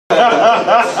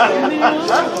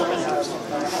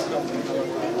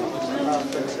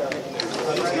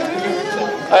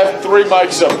I have 3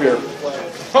 mics up here.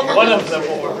 One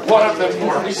of them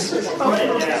works.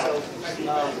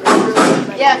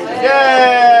 Yeah.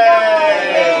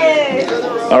 Yay!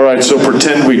 All right, so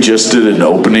pretend we just did an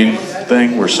opening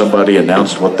thing where somebody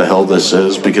announced what the hell this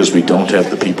is, because we don't have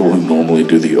the people who normally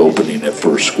do the opening at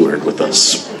FurSquared with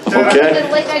us. Okay? The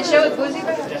late night show with Boozy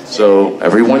Badger. So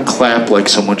everyone clap like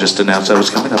someone just announced I was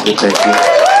coming up. Thank you.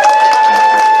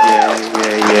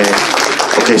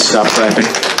 Yeah. Okay, stop clapping.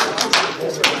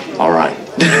 All right.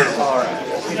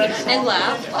 And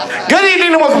laugh. Good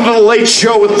evening and welcome to the Late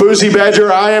Show with Boozy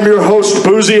Badger. I am your host,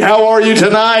 Boozy. How are you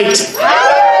tonight?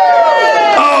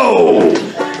 Oh!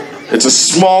 It's a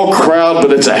small crowd,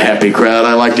 but it's a happy crowd.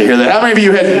 I like to hear that. How many of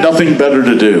you had nothing better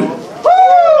to do?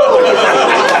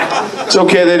 It's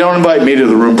okay, they don't invite me to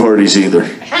the room parties either.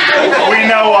 We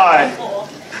know why.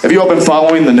 Have you all been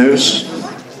following the news?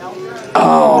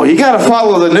 Oh, you gotta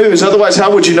follow the news, otherwise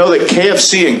how would you know that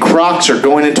KFC and Crocs are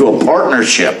going into a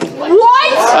partnership?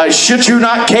 What? I shit you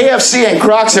not, KFC and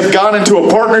Crocs have gone into a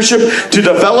partnership to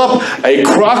develop a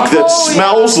Croc that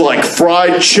smells like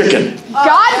fried chicken.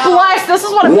 God bless. This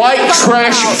is what White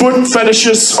trash foot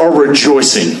fetishists are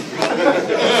rejoicing.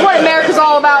 That's what America's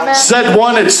all about, man. Said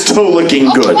one, it's toe licking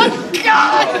good. Oh my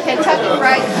God. Kentucky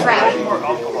Fried Crab.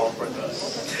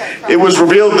 It was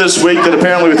revealed this week that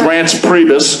apparently with Rance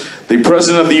Priebus, the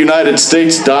President of the United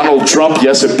States, Donald Trump,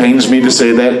 yes, it pains me to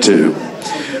say that too,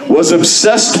 was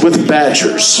obsessed with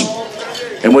badgers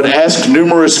and would ask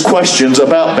numerous questions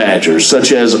about badgers,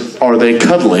 such as, are they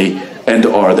cuddly and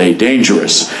are they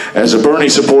dangerous? As a Bernie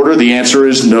supporter, the answer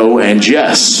is no and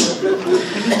yes.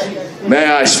 May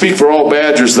I speak for all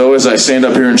badgers, though, as I stand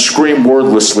up here and scream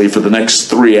wordlessly for the next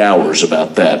 3 hours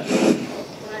about that.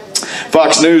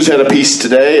 Fox News had a piece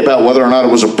today about whether or not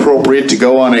it was appropriate to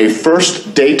go on a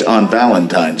first date on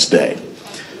Valentine's Day.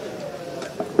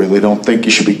 I really don't think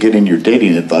you should be getting your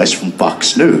dating advice from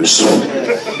Fox News.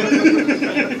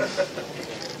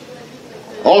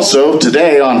 Also,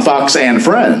 today on Fox and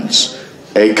Friends,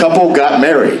 a couple got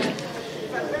married.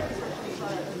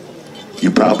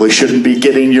 You probably shouldn't be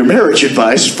getting your marriage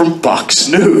advice from Fox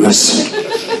News.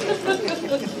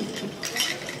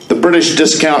 The British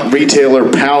discount retailer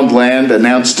Poundland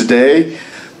announced today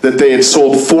that they had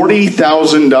sold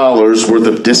 $40,000 worth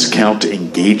of discount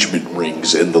engagement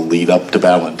rings in the lead up to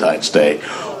Valentine's Day.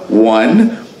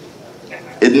 One,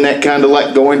 isn't that kind of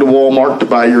like going to Walmart to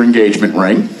buy your engagement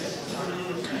ring?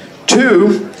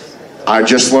 Two, I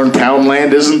just learned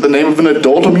Poundland isn't the name of an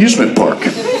adult amusement park.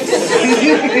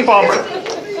 Bummer.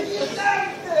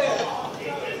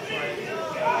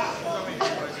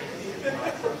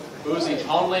 Boozy,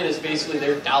 Poundland is basically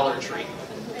their Dollar Tree.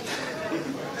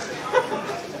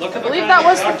 Look at I believe that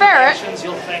was the ferret.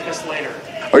 You'll thank us later.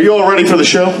 Are you all ready for the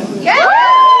show? Yeah!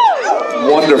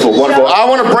 Wonderful, wonderful. I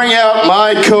want to bring out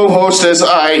my co-host as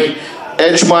I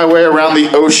edge my way around the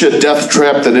OSHA death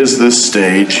trap that is this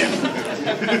stage.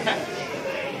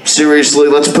 Seriously,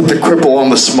 let's put the cripple on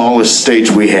the smallest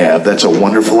stage we have. That's a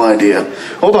wonderful idea.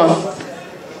 Hold on.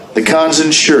 The con's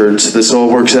insured, so this all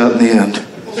works out in the end.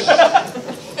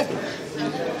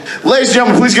 Ladies and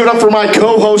gentlemen, please give it up for my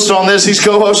co-host on this. He's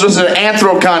co-hosted at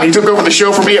Anthrocon. He took over the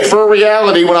show for me at Furry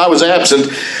when I was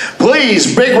absent.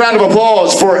 Please, big round of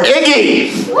applause for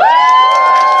Iggy. Woo!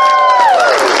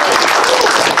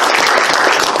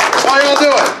 How y'all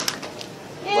doing?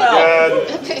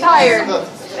 Yeah. Tired.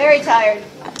 Very tired.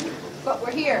 But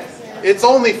we're here. It's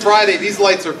only Friday. These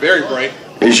lights are very bright.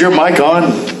 Is your mic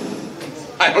on?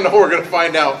 I don't know. We're going to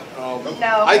find out.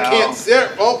 No. I can't see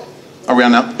it. Oh. Are we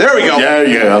on now? There we go. There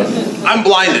you go. I'm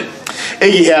blinded.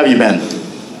 Iggy, how have you been?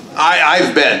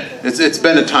 I've been. It's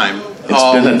been a time.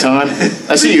 It's been a time.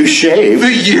 I see you shave.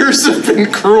 The years have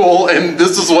been cruel, and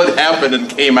this is what happened and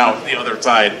came out the other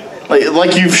side.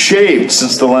 Like you've shaved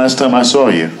since the last time I saw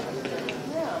you.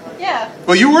 Yeah.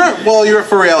 Well, you were at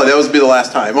For Reality. That would be the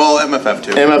last time. Well, MFF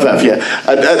too. MFF, yeah.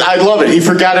 I love it. He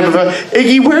forgot MFF.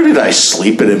 Iggy, where did I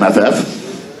sleep at MFF?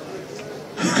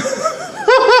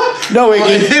 No,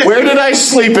 Iggy, where did I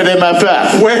sleep at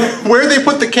MFF? Where they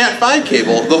put the Cat 5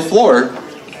 cable? The floor.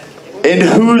 In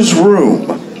whose room?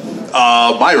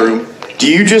 My room. Do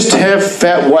you just have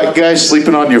fat white guys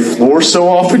sleeping on your floor so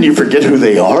often you forget who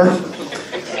they are?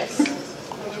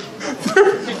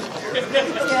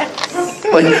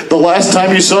 Like, the last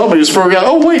time you saw me was for,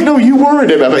 oh wait, no, you were at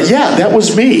MFF. Yeah, that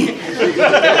was me.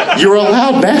 You're a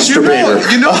loud masturbator.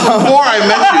 You know, before I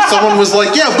met you, someone was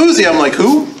like, yeah, Boozy. I'm like,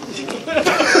 who?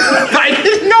 I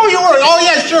didn't know you were. Oh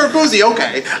yeah, sure, Boozy.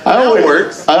 Okay, that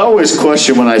works. I always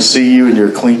question when I see you and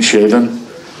you're clean shaven.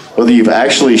 whether you've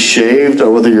actually shaved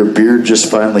or whether your beard just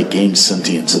finally gained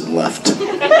sentience and left.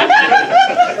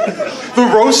 The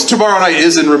roast tomorrow night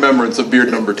is in remembrance of beard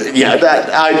number 2. Yeah,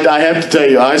 I have to tell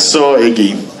you, I saw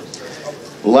Iggy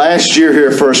last year here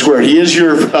at FurSquared. He is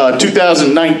your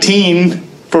 2019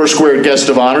 FurSquared guest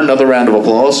of honor. Another round of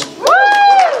applause.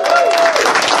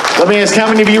 Let me ask, how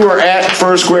many of you were at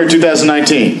FurSquared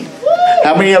 2019?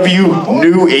 How many of you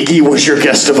knew Iggy was your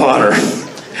guest of honor?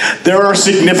 There are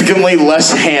significantly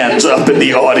less hands up in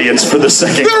the audience for the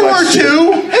second question. There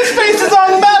were 2! His face is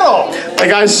on metal!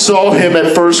 Like, I saw him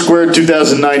at FurSquared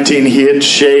 2019. He had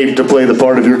shaved to play the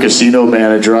part of your casino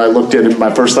manager. I looked at him.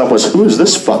 My first thought was, who is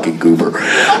this fucking goober?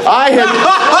 I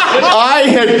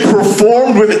had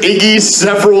performed with Iggy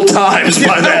several times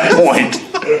by that point.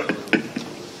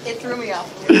 It threw me off.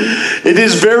 It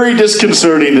is very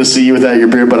disconcerting to see you without your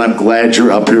beard, but I'm glad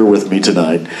you're up here with me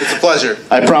tonight. It's a pleasure.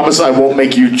 I promise I won't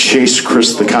make you chase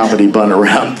Chris the Comedy Bun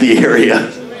around the area.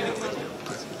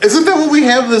 Isn't that what we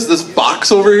have, this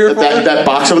box over here for? That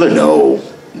box over there? No.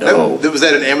 Was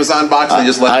that an Amazon box they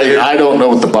just left here? I don't know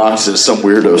what the box is. Some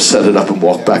weirdo set it up and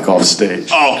walked back off stage.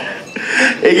 Oh.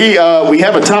 Iggy, we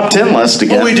have a top 10 list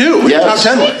again. Oh, we do. We have a Yes.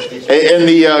 top 10 list. In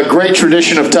the great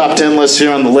tradition of top 10 lists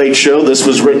here on The Late Show, this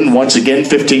was written once again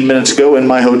 15 minutes ago in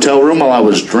my hotel room while I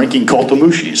was drinking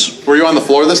Kaltamushis. Were you on the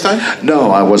floor this time? No,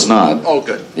 I was not. Oh,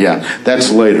 good. Yeah, that's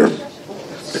later.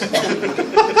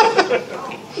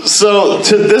 So,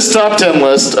 this top 10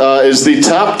 list is the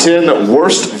top 10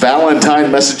 worst Valentine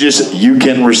messages you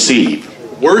can receive.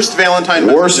 Worst Valentine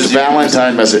messages. Worst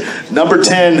Valentine message. Number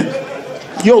 10,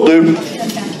 you'll do.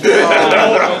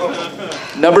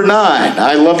 Number 9,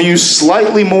 I love you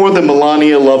slightly more than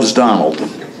Melania loves Donald.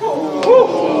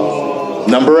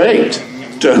 Number 8,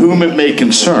 to whom it may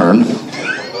concern.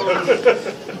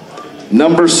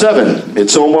 Number 7,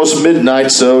 it's almost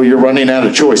midnight, so you're running out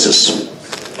of choices.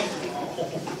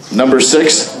 Number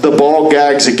 6, the ball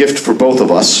gag's a gift for both of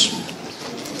us.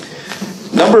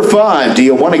 Number 5, do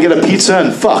you want to get a pizza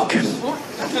and fuck?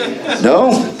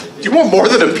 No? Do you want more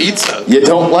than a pizza? You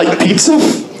don't like pizza?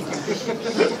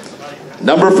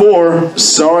 Number 4,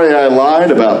 sorry I lied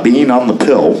about being on the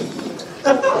pill.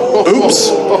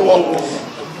 Oops.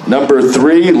 Number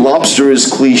 3, lobster is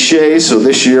cliche, so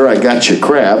this year I got you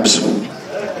crabs.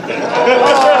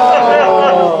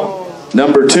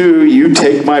 Number 2, you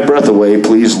take my breath away,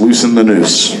 please loosen the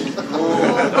noose.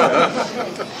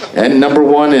 And number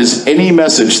 1 is any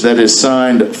message that is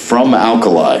signed from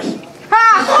Alkali.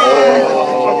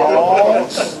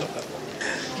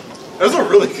 That was a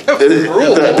really good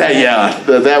rule.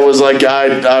 That was like,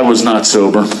 I was not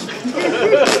sober.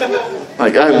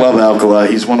 Like, I love Alkali.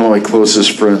 He's one of my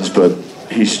closest friends, but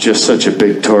he's just such a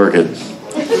big target.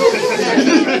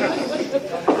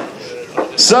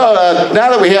 So, now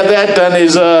that we have that done,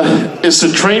 is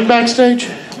the train backstage?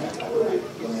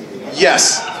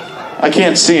 Yes. I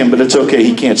can't see him, but it's okay.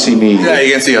 He can't see me. Yeah,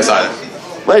 you can't see us either.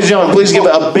 Ladies and gentlemen, please give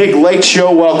a big Late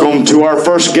Show welcome to our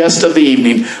first guest of the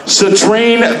evening,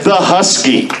 Citrine the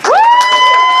Husky.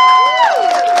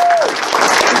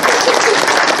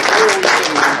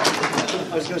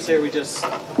 I was going to say, we just...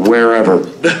 Wherever. For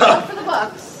the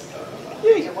bucks.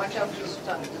 Yeah, watch out for the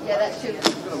stuff. Yeah, that too.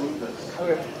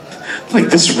 Like,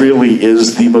 this really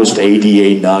is the most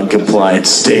ADA non-compliant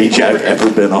stage I've ever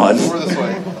been on. Over this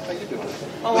way.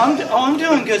 Oh, I'm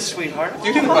doing good, sweetheart. Do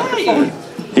you need a microphone?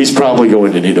 He's probably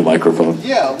going to need a microphone.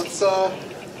 Yeah, let's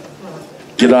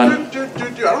Get on. I don't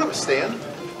have a stand.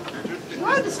 You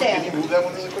are the stand. Can you move that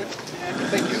one really quick?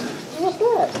 Thank you.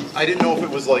 I didn't know if it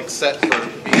was like set for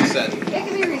being set. It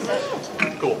can be reset.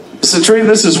 Cool. Citrine,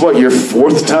 this is what, your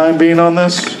 4th time being on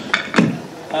this?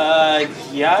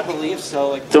 Yeah, I believe so.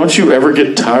 Like, Don't you ever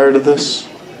get tired of this?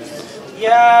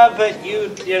 yeah, but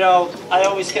you know, I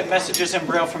always get messages in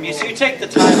Braille from you, so you take the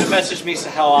time to message me,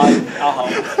 so I'll help.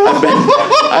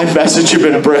 I message him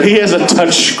in Braille. He has a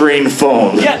touch-screen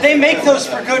phone. Yeah, they make those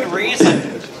for good reason.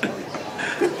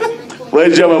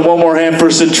 Ladies and gentlemen, one more hand for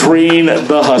Citrine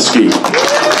the Husky.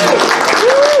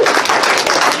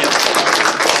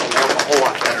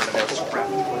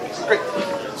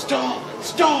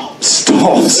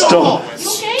 Stall.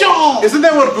 Isn't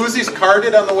that what Boozy's car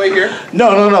did on the way here?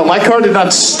 No. My car did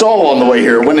not stall on the way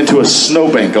here. It went into a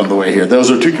snowbank on the way here. Those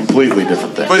are two completely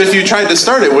different things. But if you tried to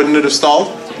start it, wouldn't it have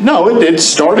stalled? No, it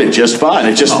started just fine.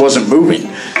 It just wasn't moving.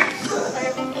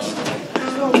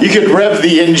 You could rev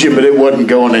the engine, but it wasn't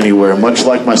going anywhere, much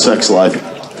like my sex life.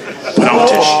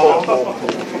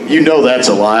 You know that's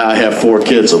a lie. I have 4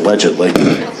 kids, allegedly.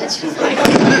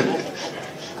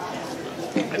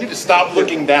 I need to stop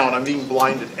looking down. I'm being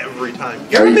blinded every time.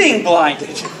 You're being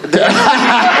blinded.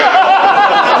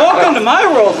 Welcome to my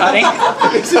world, honey.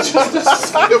 Is it just a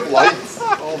sea of lights?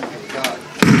 Oh my god.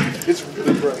 It's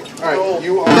really bright. Alright,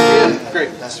 you are in.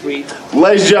 Great. Sweet.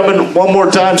 Ladies and gentlemen, one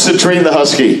more time, Citrine the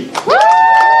Husky.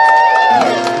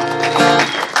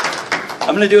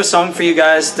 I'm going to do a song for you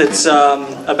guys that's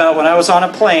about when I was on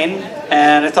a plane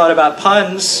and I thought about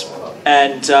puns,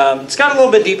 and it's got a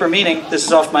little bit deeper meaning. This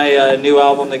is off my new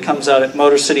album that comes out at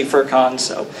Motor City FurCon,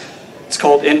 so it's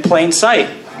called In Plain Sight.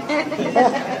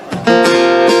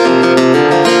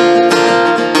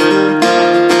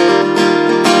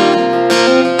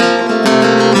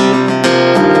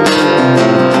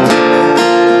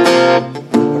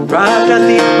 Arrived at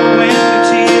the airport, went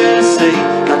through TSA,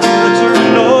 got to the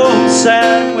terminal, sat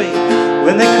and wait.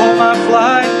 When they called my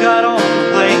flight, got on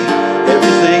the plane,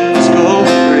 everything was going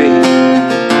great.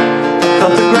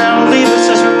 Felt the ground leave us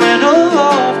as we went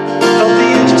aloft, felt the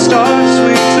engine start as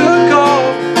we took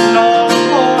off, and all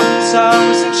at once I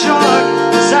was in shock,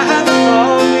 'cause I had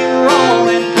thought we were all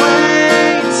in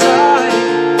plain sight.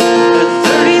 At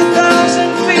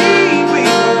 30,000 feet we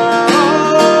were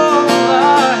all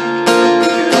alive. We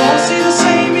could all see the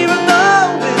same even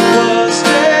though it was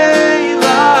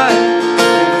daylight.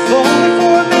 If only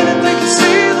for a minute they could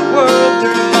see the world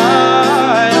through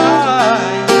my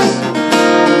eyes.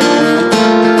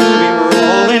 We were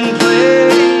all in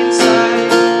plain sight.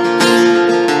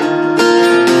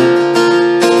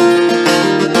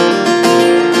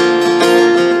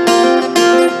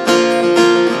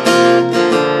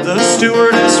 The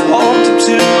stewardess walked up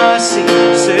to my seat,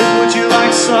 said, "Would you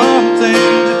like something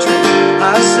to drink?"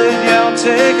 I said, "Yeah, I'll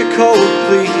take a Coke,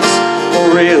 please," or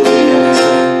really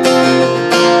anything.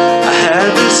 I had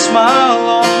this smile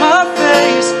on my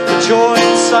face, the joy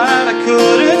inside I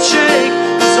couldn't shake,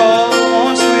 'cause all at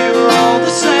once we were all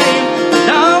the same, and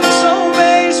I was so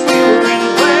amazed we were in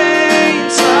plain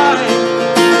sight.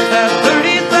 At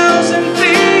 30,000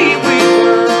 feet we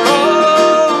were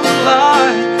all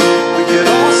alive. We could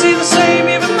all see the same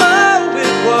even though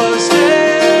it was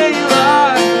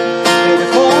daylight. And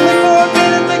if only for a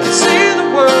minute they could see the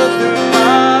world through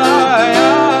my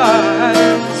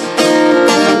eyes.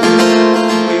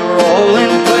 We were all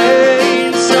in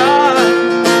plain sight.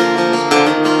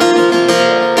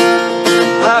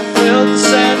 I felt the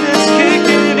sadness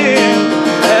kicking in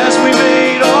as we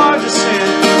made our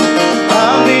descent.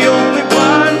 I'm the only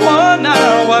blind one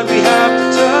now. Why'd we have to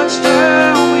touch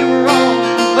down? We were all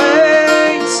in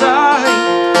plain sight.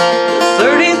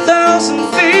 30,000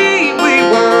 feet we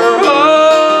were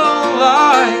all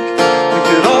alike. We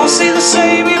could all see the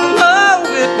same even though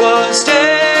it was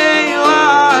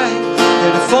daylight.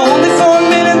 And if only for a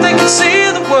minute they could see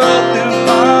the world through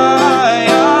my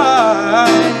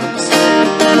eyes.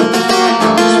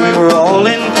 'Cause we were all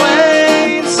in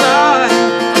plain sight.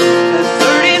 At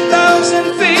 30,000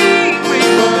 feet we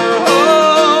were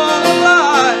all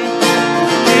alive.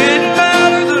 Didn't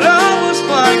matter that I was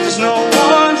blind, 'cause no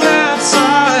one had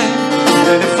sight.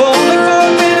 And if only for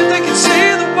a minute they could see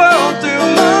the world through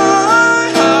my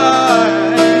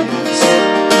eyes.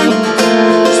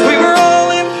 'Cause we were all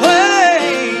in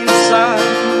plain sight.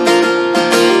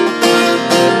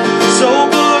 So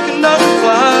book another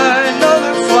flight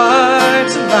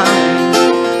tonight.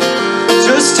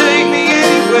 Just take me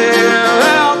anywhere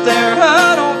out there,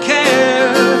 I don't care,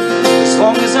 as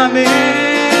long as I'm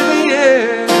in the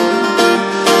air.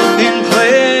 In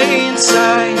plain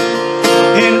sight,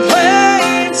 in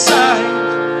plain sight.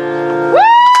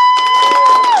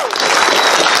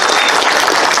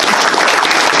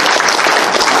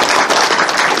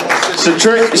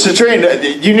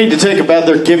 Citrine, you need to take a bow.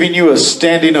 They're giving you a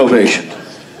standing ovation.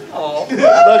 Oh. Look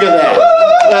at that.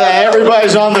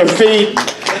 Everybody's on their feet.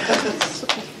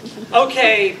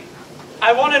 Okay,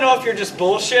 I want to know if you're just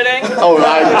bullshitting. Oh,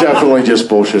 I'm definitely just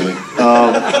bullshitting.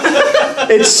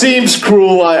 It seems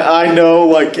cruel, I know.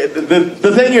 Like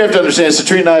the thing you have to understand is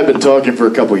Citrine and I have been talking for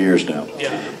a couple years now.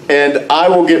 Yeah. And I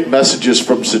will get messages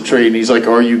from Citrine. He's like,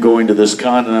 "Are you going to this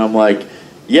con?" And I'm like,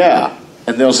 "Yeah."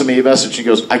 And they'll send me a message. He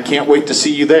goes, "I can't wait to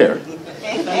see you there."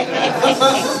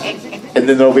 And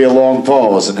then there'll be a long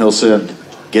pause, and he'll send,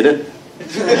 "Get it?"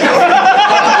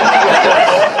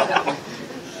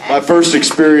 My first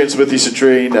experience with you,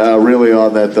 Citrine, really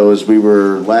on that though, is we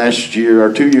were last year or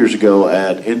 2 years ago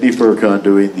at Indy FurCon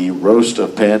doing the Roast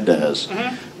of Pandas.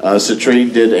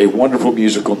 Citrine did a wonderful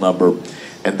musical number,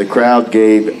 and the crowd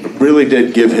really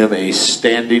did give him a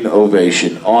standing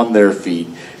ovation on their feet,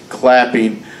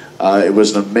 clapping. It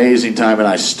was an amazing time, and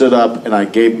I stood up and I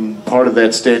gave him part of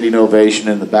that standing ovation.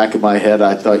 In the back of my head,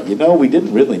 I thought, we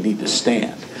didn't really need to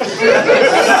stand.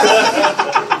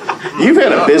 You've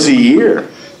had a busy year.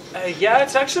 Yeah,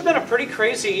 it's actually been a pretty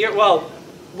crazy year. Well,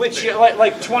 which year?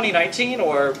 Like 2019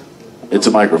 or? It's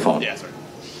a microphone. Yeah, sorry.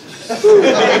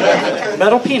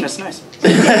 Metal penis, nice.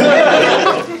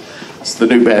 It's the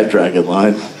new Bad Dragon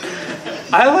line.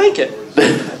 I like it.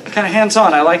 Kind of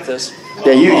hands-on. I like this.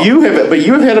 Yeah, you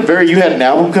had an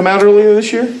album come out earlier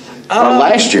this year? Or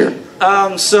last year?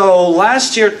 So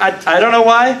last year, I don't know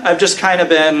why, I've just kind of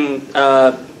been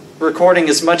recording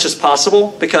as much as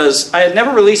possible because I had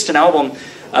never released an album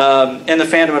in the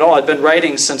fandom at all. I'd been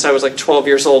writing since I was like 12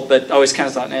 years old, but always kind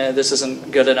of thought, this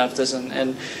isn't good enough. So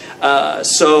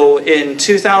in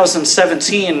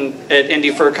 2017 at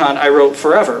Indie FurCon, I wrote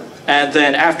Forever. And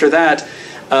then after that,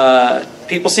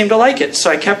 people seemed to like it, so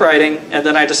I kept writing, and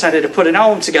then I decided to put an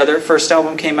album together. First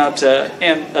album came out,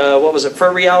 what was it,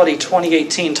 Furry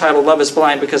 2018, titled Love is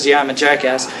Blind, because I'm a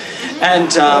jackass.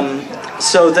 And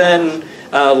so then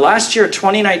last year,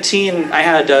 2019, I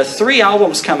had 3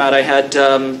 albums come out. I had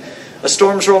A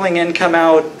Storm's Rolling In come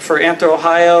out for Anthro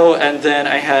Ohio, and then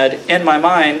I had In My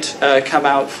Mind come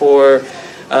out for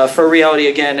Reality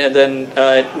again, and then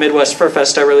at Midwest Fur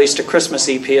Fest I released a Christmas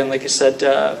EP, and like I said,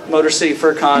 Motor City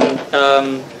FurCon,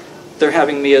 they're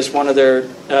having me as one of their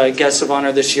guests of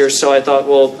honor this year, so I thought,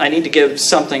 well, I need to give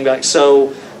something back.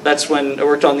 So that's when I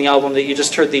worked on the album that you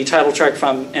just heard the title track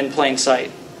from, In Plain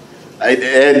Sight.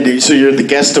 And so you're the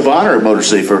guest of honor at Motor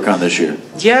City FurCon this year?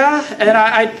 Yeah, and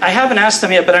I haven't asked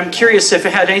them yet, but I'm curious if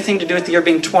it had anything to do with the year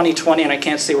being 2020 and I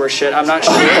can't see where shit. I'm not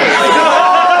sure.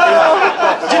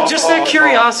 Just that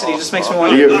curiosity just makes me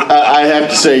wonder. I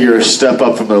have to say you're a step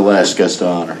up from their last guest of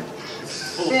honor.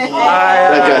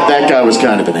 That guy was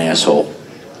kind of an asshole.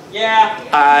 Yeah.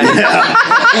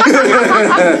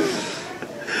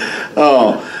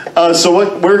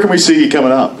 So where can we see you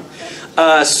coming up?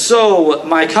 So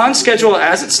my con schedule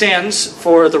as it stands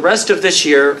for the rest of this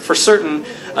year, for certain,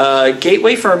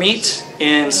 Gateway Fur Meet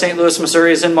in St. Louis,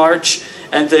 Missouri is in March,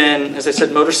 and then, as I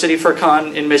said, Motor City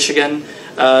FurCon in Michigan,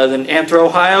 then Anthro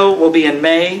Ohio will be in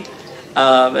May,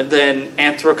 and then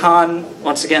AnthroCon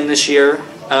once again this year,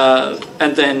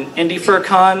 and then Indie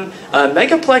FurCon.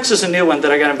 Megaplex is a new one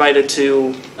that I got invited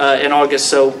to in August,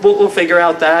 so we'll figure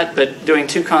out that, but doing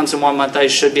 2 cons in 1 month, I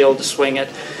should be able to swing it.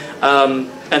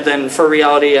 And then Fur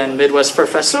Reality and Midwest Fur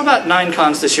Fest. So about 9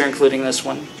 cons this year, including this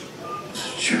one.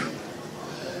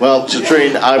 Well,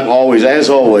 Citrine, as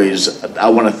always, I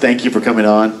want to thank you for coming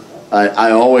on.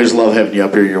 I always love having you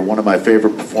up here. You're one of my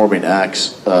favorite performing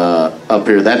acts up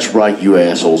here. That's right, you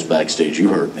assholes backstage. You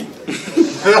heard me.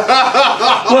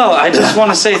 Well, I just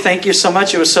want to say thank you so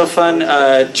much. It was so fun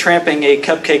tramping a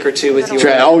cupcake or 2 with you.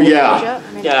 Oh, yeah.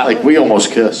 Yeah. Like, we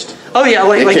almost kissed. Oh, yeah,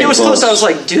 like it was close. close. I was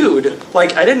like, dude,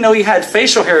 like, I didn't know you had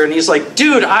facial hair. And he's like,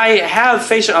 dude, I have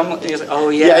facial. He's like, oh,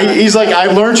 yeah. Yeah, he's like, I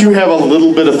learned you have a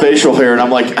little bit of facial hair. And I'm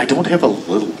like, I don't have a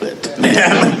little bit, man.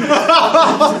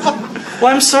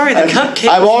 Well, I'm sorry, the cupcake.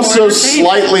 I'm also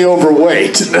slightly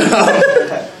overweight.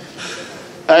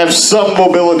 I have some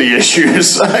mobility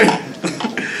issues.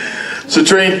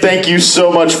 Citrine, thank you so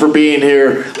much for being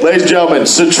here. Ladies and gentlemen,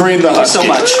 Citrine the Husky.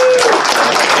 Thank you so much.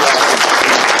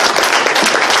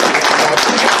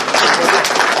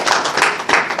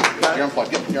 You're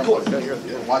unplugged.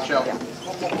 Watch out.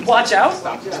 Watch out.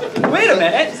 Wait a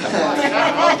minute.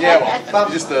 Yeah, well,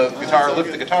 just the guitar,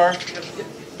 lift the guitar,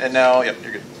 and now, yep,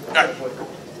 you're good. All right.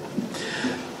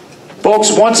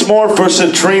 Folks, once more for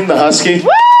Citrine the Husky.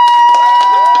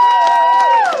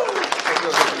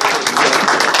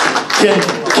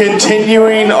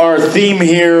 Continuing our theme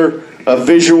here of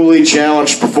visually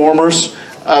challenged performers,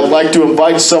 I'd like to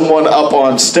invite someone up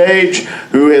on stage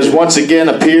who has once again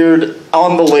appeared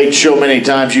on The Late Show many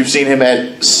times. You've seen him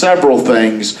at several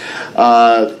things.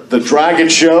 The Dragon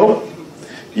Show.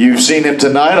 You've seen him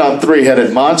tonight on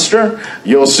Three-Headed Monster.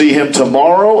 You'll see him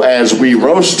tomorrow as we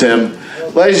roast him.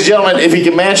 Ladies and gentlemen, if he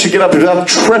can manage to get up without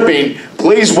tripping,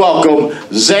 please welcome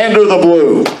Xander the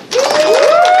Blue.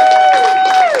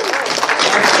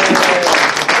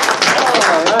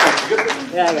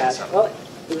 Yeah, I got it. Well,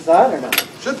 it was on or not?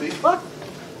 Should be. Fuck.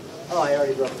 Oh, I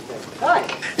already broke the thing. Hi.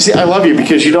 See, I love you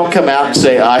because you don't come out and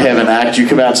say, I have an act. You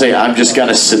come out and say, I'm just going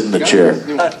to sit in the chair.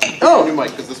 New mic,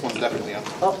 because this one's definitely on.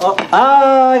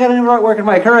 I got a new working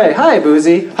mic. Hooray. Hi,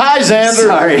 Boozy. Hi, Xander.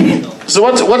 Sorry. So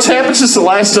what's happened since the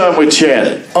last time we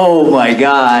chatted? Oh, my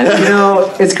God. You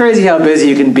know, it's crazy how busy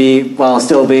you can be while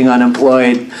still being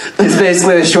unemployed. It's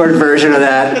basically the short version of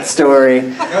that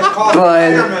story.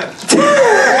 But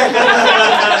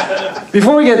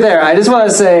before we get there, I just want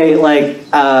to say, like,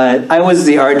 I was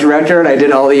the art director, and I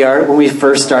did all the art when we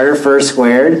first started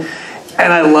FurSquared.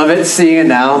 And I love it seeing it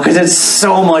now because it's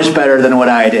so much better than what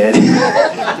I did.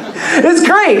 It's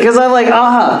great because I'm like,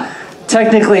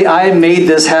 technically I made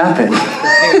this happen.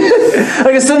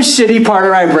 Like some shitty part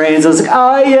of my brains, I was like,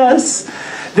 ah, yes,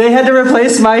 they had to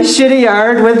replace my shitty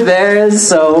yard with theirs,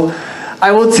 so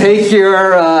I will take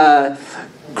your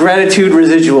gratitude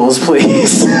residuals,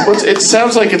 please. Well, it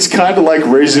sounds like it's kind of like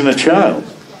raising a child.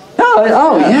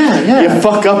 Oh, yeah. You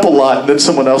fuck up a lot, and then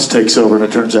someone else takes over, and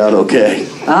it turns out okay.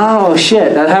 Oh,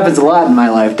 shit, that happens a lot in my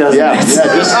life, doesn't it? Yeah.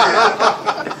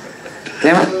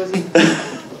 Damn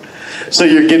it. So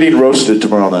you're getting roasted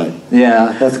tomorrow night.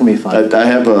 Yeah, that's going to be fun. I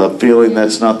have a feeling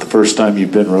that's not the first time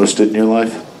you've been roasted in your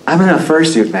life. I'm in a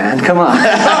fursuit, man. Come on.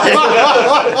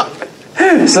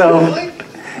 So,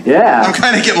 yeah. I'm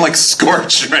kind of getting like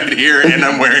scorched right here, and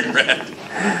I'm wearing red.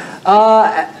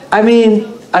 I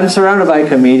mean, I'm surrounded by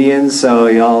comedians, so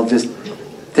y'all just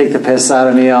take the piss out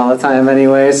of me all the time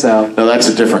anyway, so. No, that's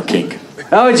a different kink.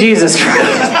 Oh, Jesus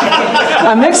Christ.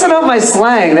 I'm mixing up my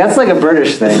slang. That's like a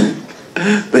British thing.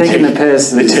 Taking the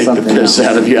piss. They take the piss else.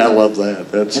 out of you. I love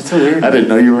that. That's weird. I didn't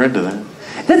know you were into that.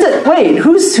 Wait,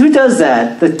 who does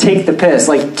that? The take the piss,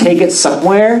 like take it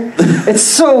somewhere? It's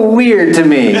so weird to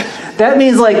me. That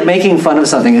means like making fun of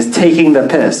something is taking the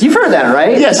piss. You've heard that,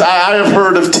 right? Yes, I have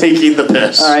heard of taking the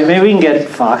piss. All right, maybe we can get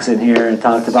Fox in here and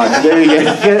talk about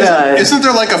it. Isn't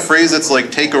there like a phrase that's like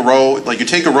take a row, like you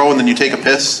take a row and then you take a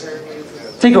piss?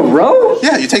 Take a row?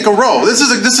 Yeah, you take a row. This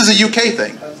is a UK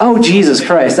thing. Oh, Jesus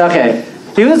Christ. Okay.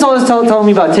 He was always telling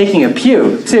me about taking a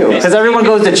pew, too, because everyone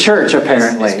goes to church,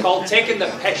 apparently. It's called taking the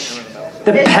pish.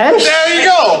 The pesh? There you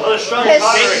go.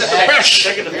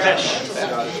 Taking the pish.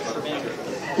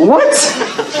 What?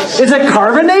 Is it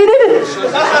carbonated?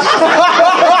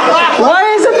 Why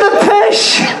is it the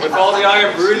pish? With all the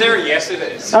iron brew there, yes it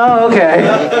is. Oh, okay.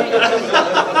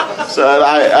 So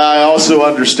I also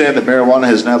understand that marijuana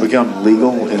has now become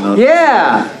legal in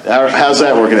Yeah. How's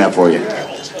that working out for you?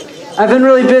 I've been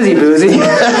really busy, Boozy.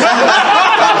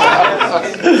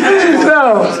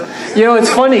 So, you know, it's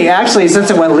funny, actually, since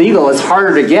it went legal, it's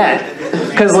harder to get.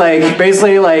 Because, like,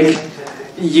 basically, like,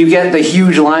 you get the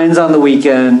huge lines on the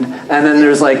weekend, and then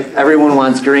there's, like, everyone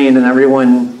wants green, and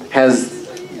everyone has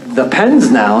the pens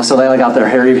now, so they, like, got their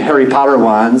Harry Potter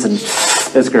wands, and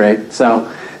it's great, so.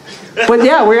 But,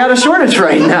 yeah, we're at a shortage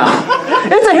right now.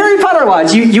 It's a Harry Potter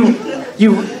watch.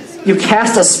 You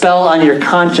cast a spell on your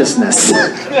consciousness.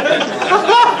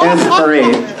 And it's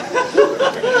great.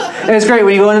 And it's great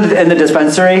when you go in the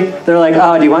dispensary. They're like,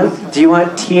 "Oh, do you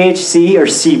want THC or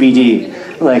CBD?"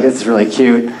 Like, it's really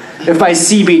cute. If by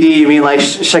CBD you mean like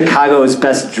Chicago's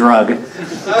best drug.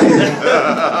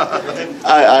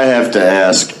 I have to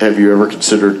ask: have you ever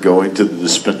considered going to the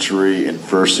dispensary in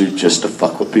fursuit just to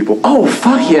fuck with people? Oh,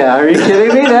 fuck yeah! Are you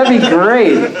kidding me? That'd be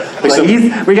great. Like,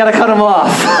 we gotta cut him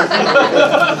off.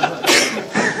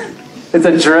 It's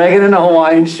a dragon in a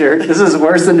Hawaiian shirt. This is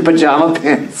worse than pajama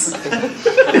pants.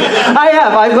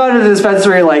 I've gone to the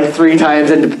dispensary like 3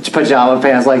 times in pajama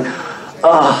pants. Like,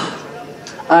 oh,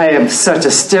 I am such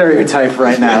a stereotype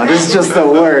right now. This is just the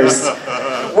worst.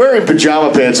 Wearing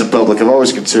pajama pants in public, I've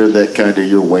always considered that kind of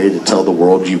your way to tell the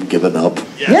world you've given up.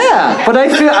 Yeah, but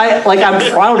I'm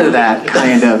proud of that,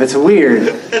 kind of. It's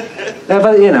weird.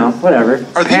 But, you know, whatever.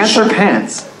 Pants are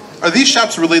pants. Are these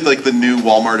shops really like the new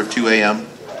Walmart of 2 a.m.?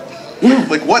 Yeah.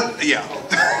 Like what? Yeah.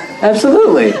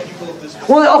 Absolutely.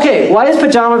 Well, okay, why is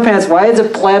pajama pants, why is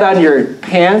it plaid on your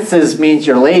pants means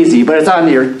you're lazy, but it's on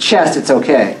your chest, it's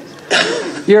okay?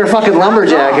 You're a fucking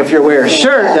lumberjack if you wear a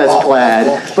shirt that's plaid,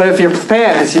 but if your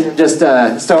pants, you're just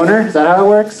a stoner? Is that how it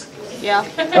works? Yeah.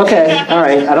 Okay, all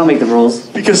right, I don't make the rules.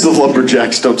 Because the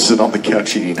lumberjacks don't sit on the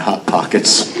couch eating Hot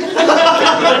Pockets.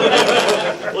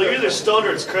 Well, you're either stoned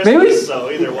or it's Christmas, Maybe?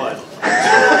 so either one.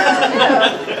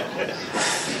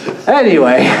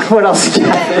 Anyway, what else?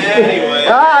 Anyway.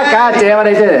 Ah, god damn it,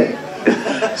 I did it.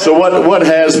 So what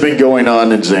has been going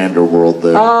on in Xander World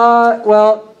there?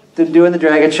 Well, doing the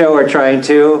Dragon Show, or trying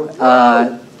to,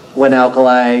 when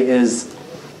Alkali is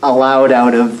allowed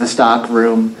out of the stock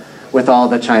room with all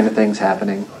the China things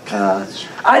happening.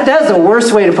 That's the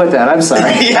worst way to put that. I'm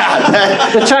sorry.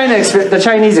 Yeah, the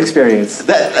Chinese experience.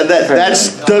 that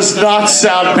does not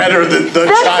sound better than the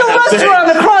That's China the restaurant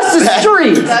thing. across the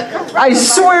street. I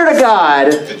swear to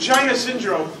God. The China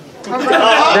syndrome.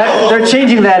 They're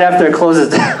changing that after it closes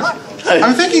down.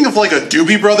 I'm thinking of like a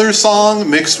Doobie Brothers song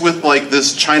mixed with like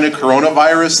this China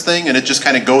coronavirus thing, and it just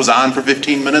kind of goes on for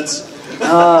 15 minutes.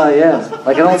 Oh, yeah.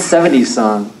 Like an old 70s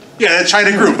song. Yeah, that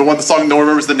China Groove, the song no one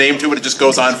remembers the name to, but it just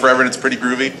goes on forever and it's pretty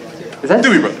groovy. Is that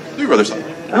Doobie Brothers song.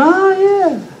 Oh,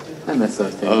 yeah. I miss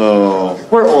those things. Oh.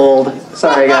 We're old.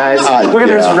 Sorry, guys. We're going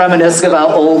to just reminisce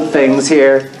about old things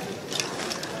here.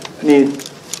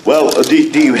 Well, do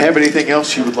you have anything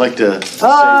else you would like to say?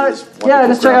 Yeah,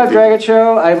 just check out Dragon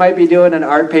Show. I might be doing an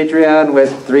art Patreon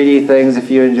with 3D things if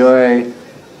you enjoy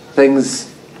things,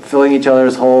 filling each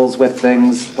other's holes with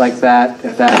things like that,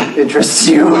 if that interests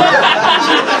you.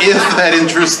 If that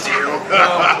interests you.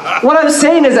 What I'm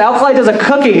saying is Alkali does a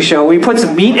cooking show. We put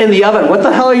some meat in the oven. What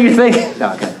the hell are you thinking?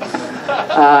 No, okay.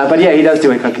 But yeah, he does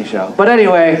do a cooking show. But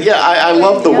anyway. Yeah, I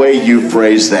love the way you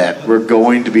phrase that. We're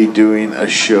going to be doing a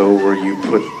show where you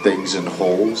put things in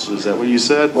holes. Is that what you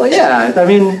said? Well, yeah. I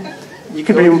mean, you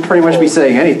could pretty much be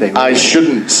saying anything. I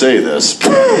shouldn't say this,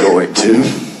 but I'm going to.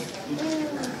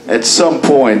 At some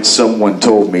point, someone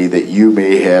told me that you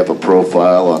may have a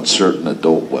profile on certain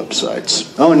adult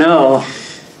websites. Oh, no.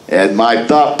 And my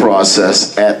thought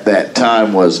process at that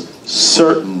time was,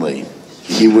 certainly,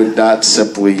 he would not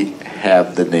simply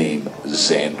have the name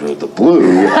Xander the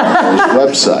Blue on those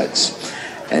websites.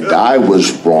 And I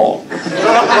was wrong.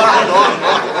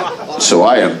 So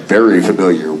I am very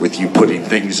familiar with you putting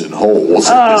things in holes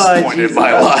at this point in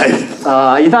my life.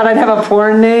 You thought I'd have a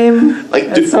porn name?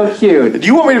 That's so cute. Do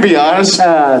you want me to be honest?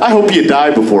 I hope you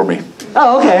die before me.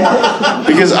 Oh, okay.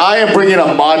 Because I am bringing a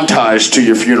montage to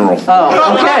your funeral.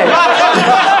 Oh, okay.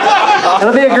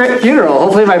 It'll be a great funeral.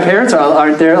 Hopefully my parents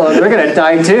aren't there. They're going to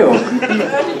die too.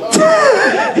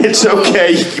 It's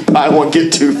okay. You buy one,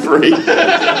 get two free.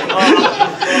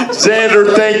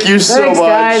 Xander, thank you so Thanks, much.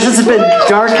 guys. This has been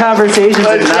dark conversations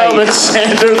Ladies and gentlemen, tonight.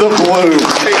 Xander the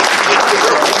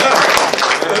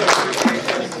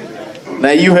Blue.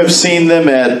 Now you have seen them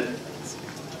at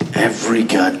every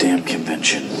goddamn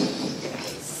convention.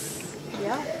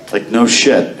 Like, no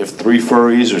shit. If three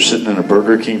furries are sitting in a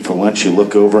Burger King for lunch, you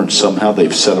look over and somehow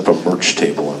they've set up a merch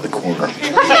table in the corner.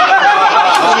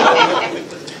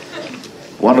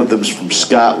 One of them's from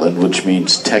Scotland, which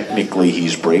means technically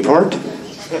he's Braveheart.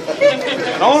 That's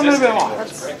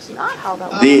not how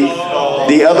that works.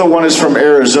 The other one is from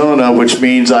Arizona, which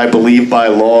means I believe by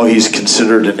law he's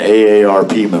considered an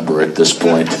AARP member at this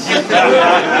point.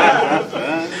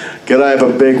 Could I have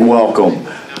a big welcome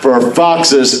for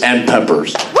Foxes and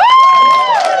Peppers?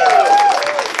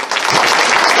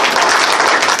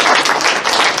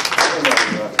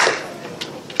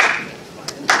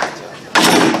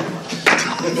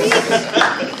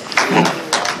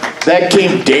 That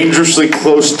came dangerously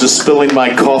close to spilling my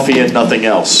coffee and nothing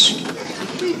else.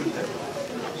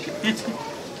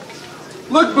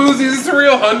 Look, Boozy, is this a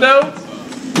real hundo?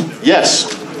 Yes.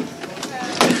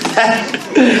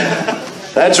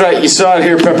 That's right, you saw it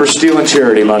here, Pepper, stealing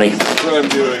charity money. That's what I'm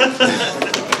doing.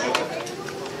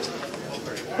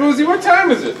 Boozy, what time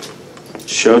is it?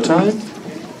 Showtime?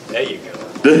 There you go.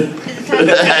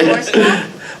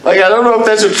 Like, I don't know if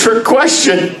that's a trick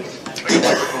question.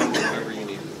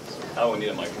 Oh, we need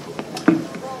a microphone.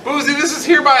 Boozy, this is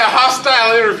hereby a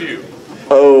hostile interview.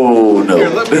 Oh, no. Here,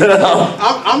 let me,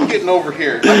 I'm getting over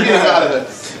here. I'm getting out of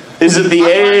this. Is it the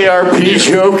AARP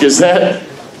joke? Is that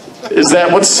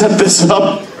what set this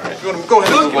up? Go ahead. Look,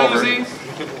 Move over. Boozy.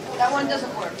 That one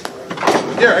doesn't work.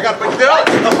 Here, I got to pick it up.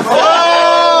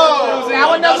 Oh! That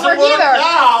one doesn't work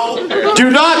either.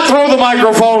 Do not throw the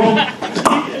microphone.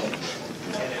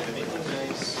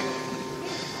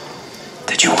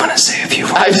 Did you want to say a few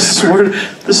words? I swear,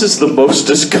 this is the most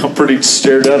discomforting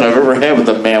stare down I've ever had with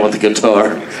a man with a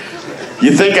guitar.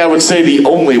 You think I would say the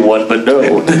only one, but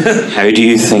no. How do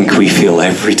you think we feel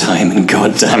every time in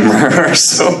goddamn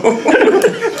rehearsal?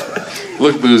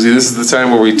 Look, Boozy, this is the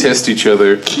time where we test each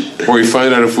other, where we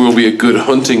find out if we'll be a good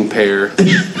hunting pair. Are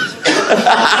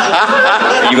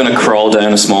you gonna crawl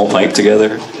down a small pipe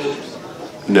together?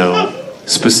 No.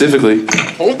 Specifically,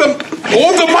 hold the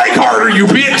mic harder, you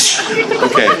bitch!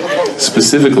 Okay.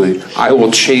 Specifically, I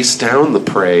will chase down the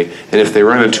prey, and if they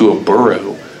run into a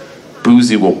burrow,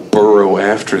 Boozy will burrow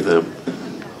after them.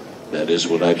 That is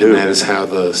what I And do. that is how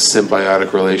the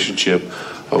symbiotic relationship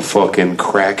of fucking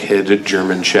crack-headed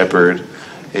German Shepherd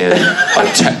and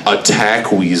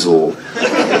attack weasel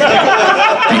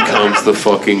becomes the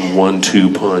fucking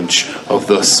 1-2 punch of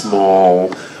the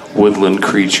small woodland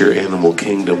creature animal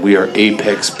kingdom. We are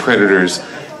apex predators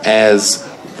as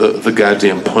the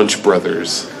goddamn Punch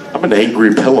Brothers. I'm an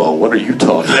angry pillow. What are you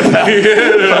talking about?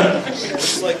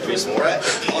 It's like Chris Pratt.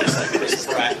 It's like Chris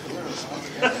Pratt.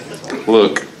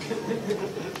 Look.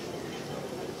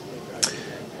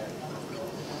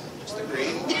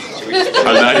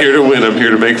 I'm not here to win, I'm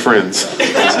here to make friends.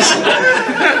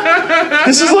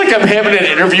 This is like I'm having an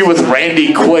interview with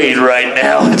Randy Quaid right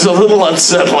now. It's a little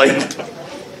unsettling. I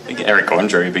think Eric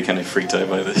Andre would be kind of freaked out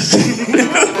by this.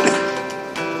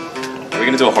 Are we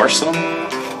gonna do a horse song?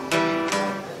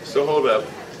 So hold up.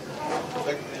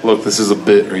 Look, this is a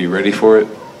bit. Are you ready for it?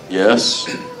 Yes.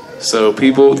 So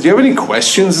people, do you have any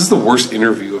questions? This is the worst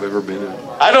interview I've ever been in.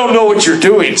 I don't know what you're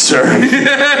doing, sir.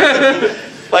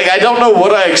 Like, I don't know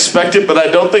what I expected, but I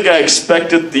don't think I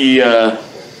expected the,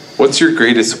 What's your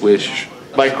greatest wish?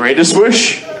 my greatest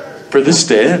wish? For this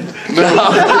to end.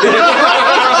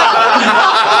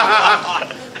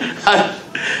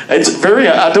 It's very,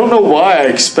 I don't know why I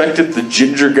expected the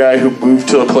ginger guy who moved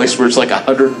to a place where it's like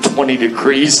 120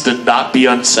 degrees to not be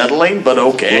unsettling, but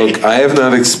okay. Look, I have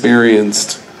not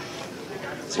experienced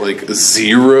like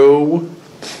 0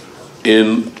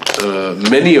 in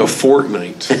many a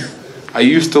fortnight. I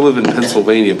used to live in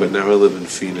Pennsylvania, but now I live in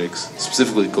Phoenix,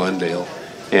 specifically Glendale.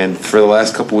 And for the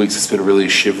last couple weeks, it's been really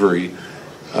shivery.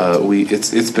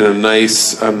 It's been a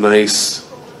nice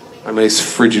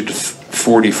frigid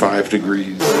 45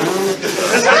 degrees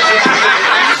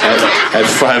at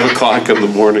 5 o'clock in the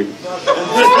morning.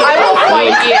 I will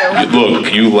fight you.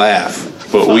 Look, you laugh,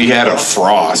 but we had a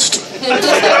frost.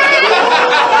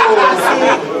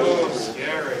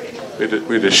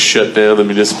 We had to shut down the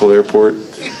municipal airport.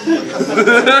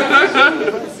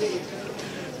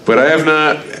 But I have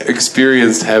not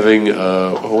experienced having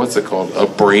what's it called? A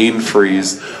brain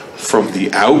freeze from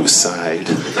the outside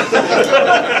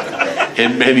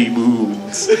in many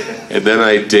moons. And then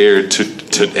I dared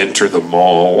to enter the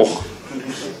mall.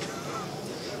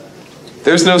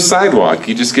 There's no sidewalk.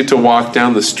 You just get to walk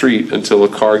down the street until a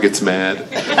car gets mad.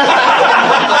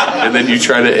 And then you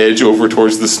try to edge over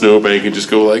towards the snowbank and just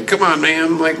go like, come on,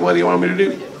 man. Like, what do you want me to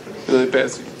do? And they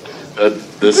pass you.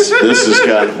 This has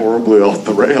gotten horribly off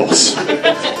the rails.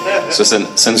 So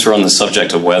since we're on the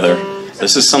subject of weather,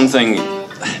 this is something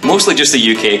mostly just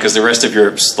the UK, because the rest of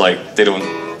Europe's like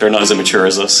they're not as immature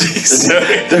as us.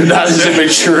 They're not as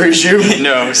immature as you?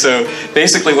 No, so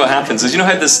basically what happens is, you know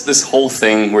how this whole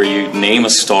thing where you name a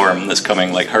storm that's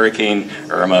coming, like Hurricane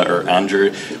Irma or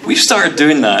Andrew? We've started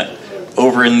doing that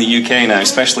over in the UK now,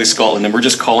 especially Scotland, and we're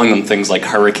just calling them things like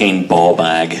Hurricane Ball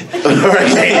Bag.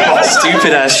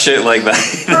 Stupid ass shit like that.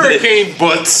 Hurricane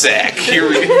Butt Sack. Here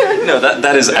we go. No,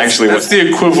 that is actually That's the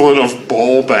equivalent of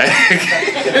ball bag.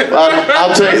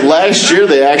 I'll tell you, last year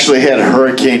they actually had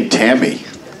Hurricane Tammy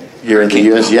here in the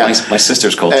U.S. Yeah, my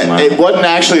sister's called Tamara. It wasn't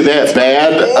actually that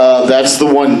bad. That's the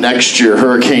one next year,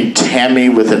 Hurricane Tammy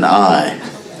with an I.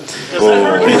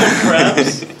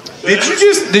 Did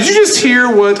you just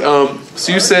hear what?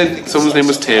 So you said someone's name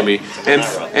was Tammy,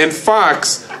 and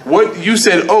Fox. What you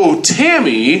said? Oh,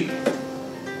 Tammy.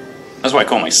 That's why I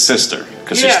call my sister,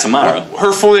 because she's Tamara.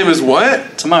 Her full name is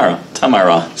what? Tamara.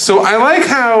 So I like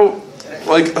how,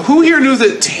 like, who here knew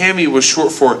that Tammy was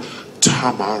short for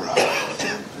Tamara?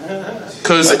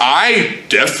 Because I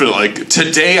definitely, like,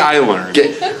 today I learned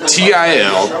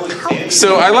TIL.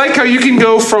 So I like how you can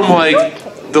go from, like,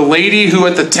 the lady who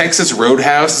at the Texas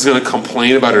Roadhouse is going to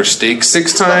complain about her steak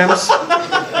 6 times,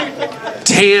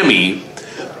 Tammy,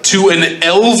 to an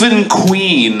elven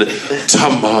queen,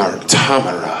 Tamara.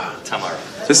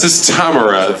 This is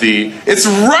Tamara, it's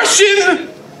Russian!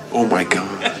 Oh my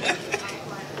god.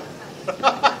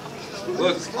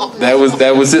 Look, that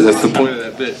was it. That's the point of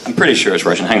that bit. I'm pretty sure it's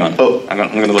Russian. Hang on. Oh, I'm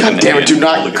going to look God in damn it, do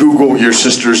not Google your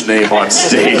sister's name on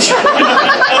stage.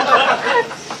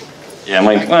 Yeah, I'm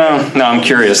like, well, no, I'm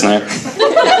curious now.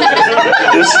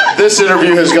 This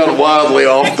interview has gone wildly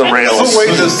off the rails. So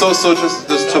wait,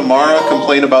 does Tamara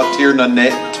complain about Tir na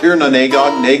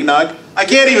Nagnog? I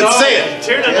can't even say it.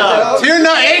 Tir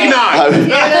na Eggnog.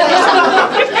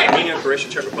 Armenia, Croatia,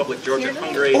 Czech Republic, Georgia,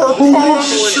 Hungary,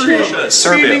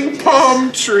 Serbia.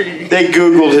 Palm tree. They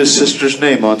Googled his sister's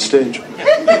name on stage.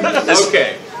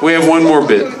 Okay. We have one more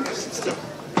bit.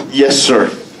 Yes, sir.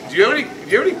 Do you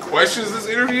have any questions this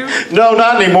interview? No,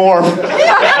 not anymore.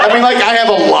 I mean, like, I have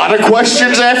a lot of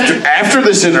questions after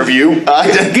this interview.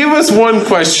 Give us one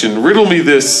question. Riddle me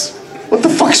this. What the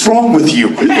fuck's wrong with you?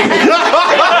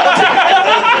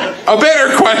 A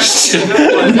better question.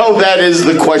 No, that is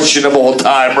the question of all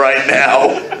time right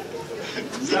now.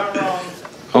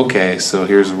 Okay, so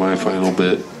here's my final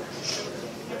bit.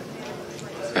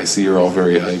 I see you're all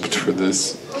very hyped for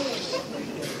this.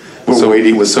 We're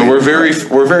waiting with we're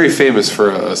very famous for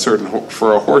a song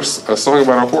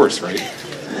about a horse, right?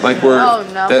 Like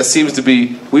that seems to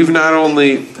be. We've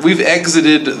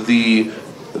exited the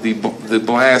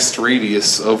blast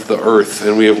radius of the Earth,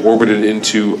 and we have orbited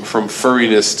into from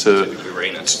furriness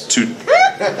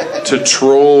to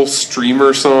troll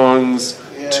streamer songs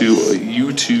to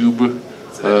YouTube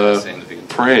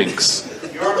pranks.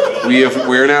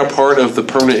 We're now part of the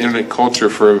permanent internet culture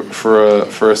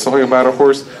for a song about a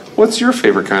horse. What's your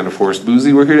favorite kind of horse,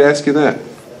 Boozy? We're here to ask you that.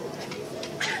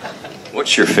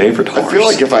 What's your favorite horse? I feel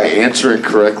like if I answer it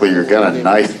correctly, you're gonna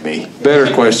knife me. Better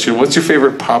question. What's your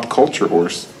favorite pop culture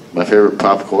horse? My favorite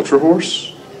pop culture horse?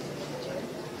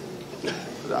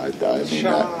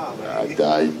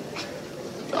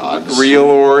 Real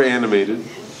or animated?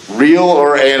 Real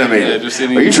or animated? Yeah, just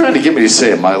any. Are you trying to get me to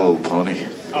say My Little Pony?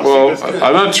 Well,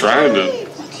 I'm not trying to.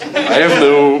 I have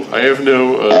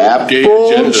no gay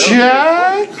agenda.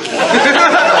 Applejack?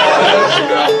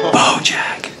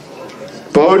 Bojack.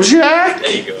 Bojack?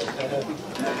 There you go.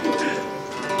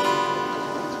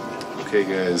 Okay,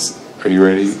 guys, are you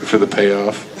ready for the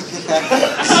payoff?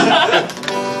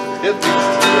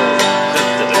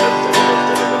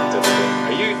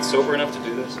 Are you sober enough to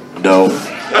do this? No.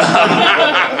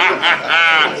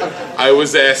 I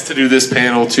was asked to do this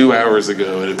panel 2 hours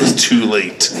ago, and it was too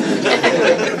late. I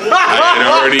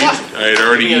had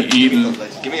already eaten.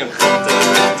 Give me a.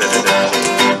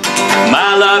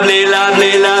 My lovely,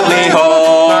 lovely, lovely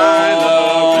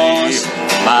horse.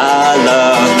 My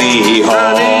lovely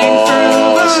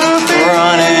horse.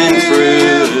 Running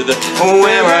through the.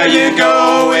 Where are you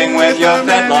going with your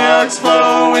fetlocks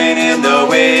flowing in the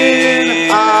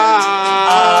wind?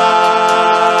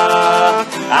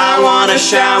 I wanna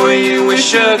shower you with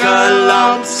sugar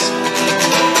lumps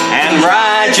and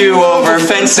ride you over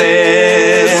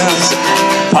fences,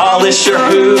 polish your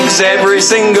hooves every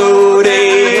single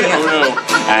day,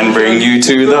 and bring you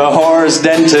to the horse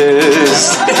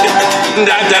dentist.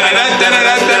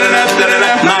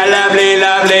 My lovely,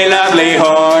 lovely, lovely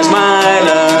horse, my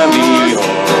lovely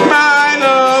horse, My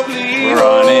lovely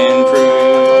running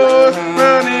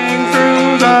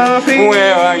through the field.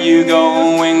 Where are you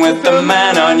going with the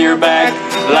man on your back?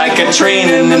 Like a train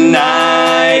in the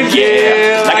night,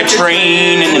 yeah, like a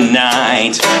train in the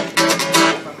night.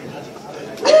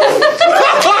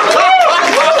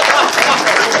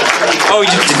 Oh,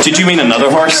 did you mean another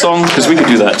horse song? Because we could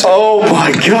do that too. Oh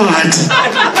my God.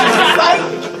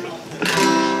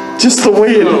 Just the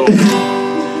way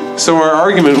it. So our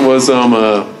argument was,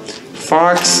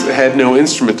 Fox had no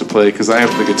instrument to play because I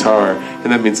have the guitar,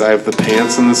 and that means I have the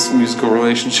pants in this musical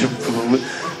relationship at the moment.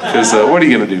 Because what are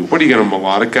you gonna do? What are you gonna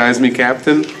melodicize me,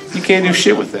 Captain? You can't do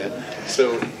shit with that.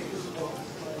 So.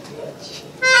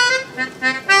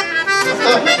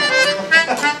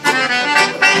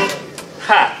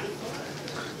 Ha!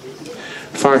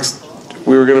 Fox,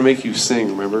 we were gonna make you sing,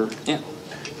 remember? Yeah.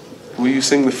 Will you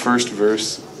sing the first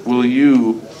verse? Will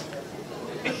you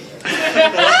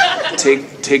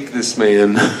take this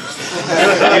man? You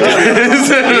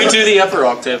do the upper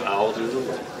octave, I'll do the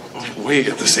lower. Wait,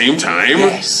 at the same time?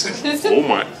 Yes. Oh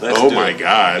my! Let's oh do my it.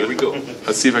 God! Here we go.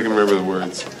 Let's see if I can remember the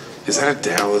words. Is that a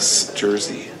Dallas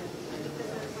jersey?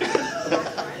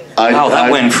 Wow, that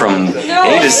went from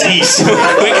A to Z.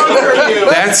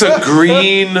 That's a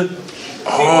green.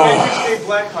 Oh,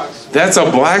 that's a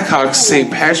Blackhawks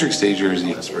St. Patrick's Day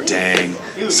jersey. Dang.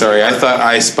 Sorry, I thought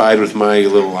I spied with my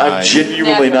little eye. I'm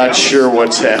genuinely not sure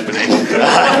what's happening.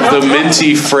 The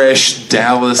minty fresh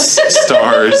Dallas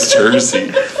Stars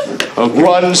jersey. Okay.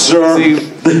 Run, sir.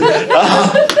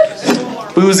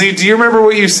 Boozy, do you remember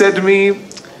what you said to me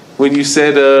when you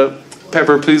said,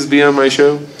 Pepper, please be on my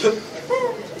show?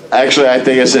 Actually, I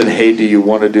think I said, hey, do you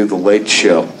want to do the late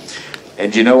show?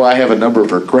 And you know, I have a number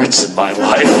of regrets in my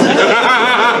life.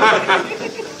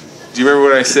 Do you remember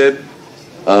what I said?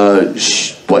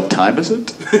 What time is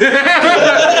it?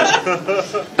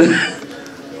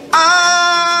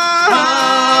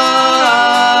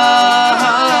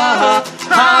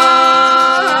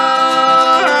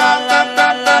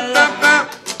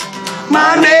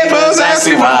 My neighbors ask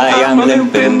me why I'm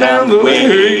limping down the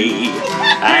way.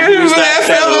 And who's that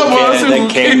fellow was that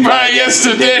came by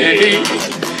yesterday?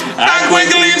 I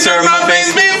quickly turn my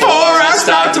face before I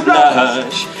start to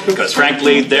blush, 'cause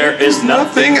frankly there is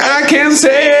nothing I can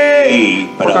say.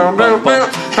 Ba-dum-bum-bum.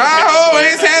 I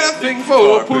always had a thing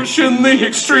for pushing the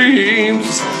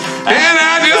extremes, and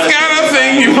I just got a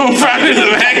thing you won't find in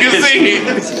the magazine.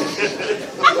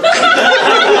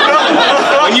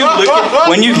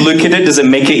 When you look at it, does it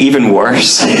make it even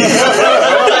worse? 1,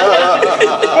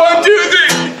 2,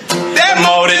 3. That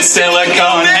molded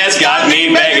silicone has got me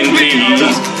begging,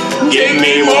 please. Give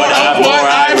me what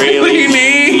I really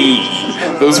need.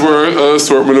 Those were an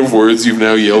assortment of words you've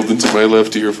now yelled into my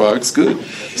left ear, Fox. Good.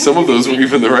 Some of those were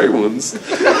even the right ones.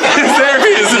 There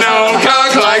is no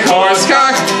cock like horse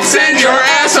cock. Send your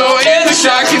asshole in the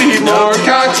shock and eat more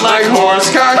cock like horse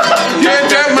cock. You're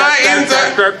dead, my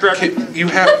inside. You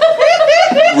have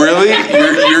really?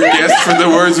 Your guess for the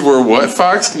words were what,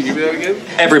 Fox? Can you give me that again?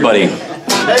 Everybody,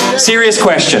 serious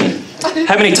question.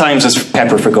 How many times has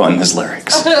Pepper forgotten his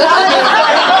lyrics?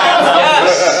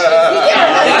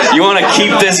 You want to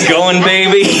keep this going,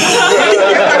 baby?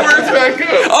 words back up.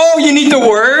 Oh, you need the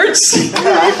words?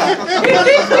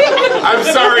 I'm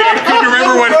sorry, I couldn't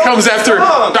remember what comes after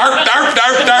dark.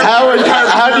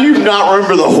 How do you not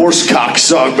remember the horsecock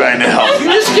song by now?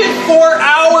 You just get 4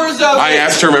 hours of I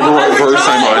have to remember what verse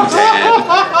I'm on,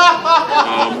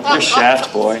 Dad. You're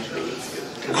Shaft, boy.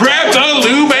 Grab the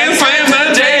lube and slam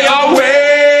the day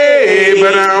away.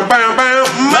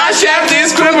 My shaft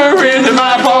is quivering and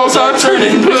my balls are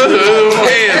turning blue.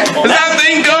 And as I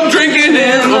think of drinking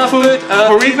in a foot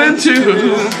or even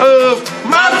two of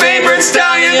my favorite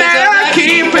stallion that I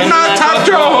keep in my top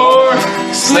drawer,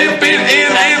 slipping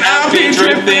in and I'll be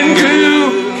dripping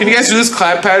goo. Can you guys do this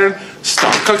clap pattern?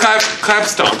 Stomp, clap, clap,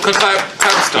 stomp, clap,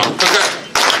 clap, stomp, clap.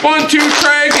 1, 2,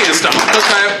 try again. Stomp,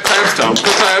 clap, clap, stomp,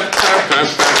 clap, clap, clap,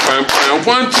 clap, clap. 1,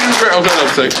 2, try. Oh, no,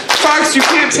 it's like, Fox, you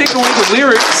can't take away the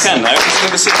lyrics. I just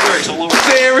need to sing the lyrics all over.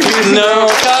 There it is. No.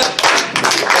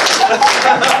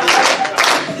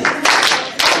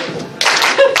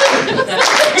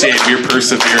 Damn, you're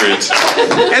perseverant.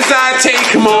 As I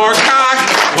take more cock,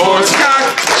 horse cock,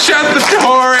 shut the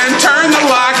door and turn the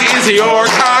lock. Is your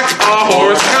cock a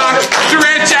horse cock?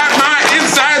 Stretch out my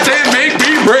insides and make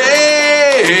me break.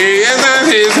 As that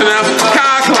is enough,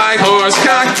 cock like horse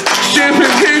cock. Stupid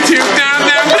toot down,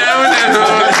 down, down, down,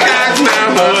 horse cock, now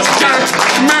horse cock.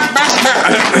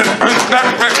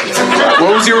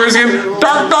 What was yours again?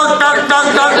 Dark, dark, dark,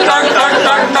 dark, dark, dark, dark,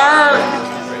 dark, dark.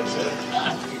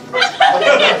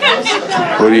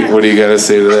 What do you got to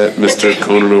say to that, Mr.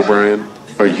 Conan O'Brien?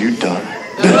 Are you done?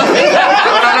 No.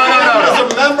 As a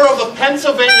member of the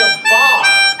Pennsylvania Bar.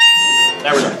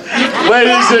 There we go.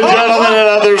 Ladies and gentlemen and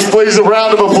others, please a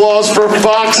round of applause for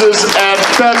Foxes and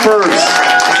Peppers.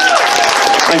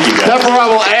 Thank you, guys. Pepper, I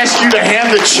will ask you to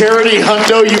hand the charity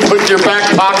hundo you put in your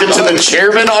back pocket to the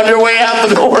chairman on your way out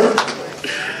the door.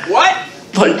 What?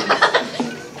 Like,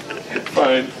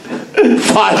 Fine.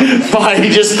 Fine. He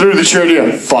just threw the charity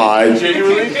out. Fine.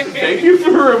 Genuinely, thank you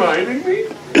for reminding me.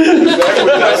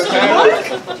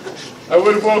 I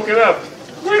would have woken up.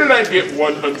 Where did I get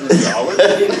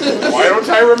 $100? Why don't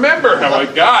I remember how I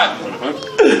got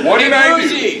 $100? What did I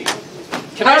do?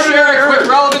 Can I share a quick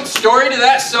relevant story to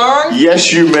that song?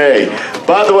 Yes, you may.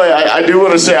 By the way, I do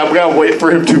want to say I'm going to wait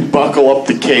for him to buckle up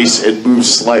the case and move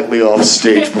slightly off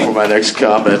stage before my next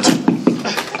comment.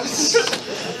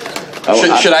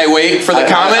 Should I wait for the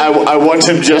comment? I want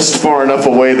him just far enough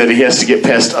away that he has to get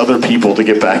past other people to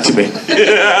get back to me.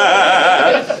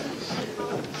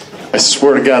 I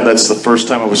swear to God, that's the first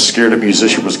time I was scared a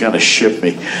musician was going to ship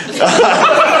me.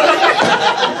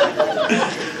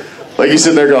 Like he's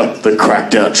sitting there going, the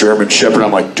cracked out German Shepherd.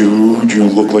 I'm like, dude, you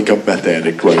look like a meth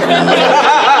addict right now.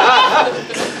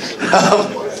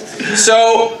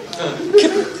 So,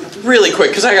 really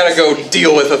quick, because I got to go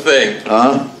deal with a thing.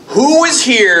 Who was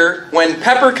here when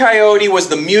Pepper Coyote was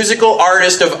the musical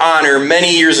artist of honor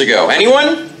many years ago?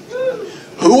 Anyone?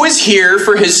 Who was here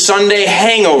for his Sunday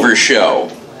hangover show?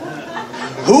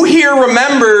 Who here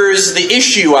remembers the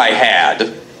issue I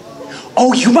had?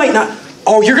 Oh, you might not.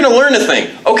 Oh, you're going to learn a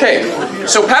thing. Okay,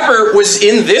 so Pepper was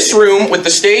in this room with the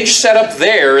stage set up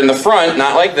there in the front,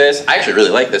 not like this. I actually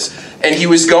really like this. And he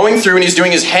was going through and he's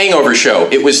doing his hangover show.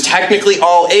 It was technically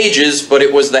all ages, but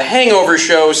it was the hangover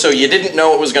show, so you didn't know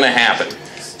what was going to happen.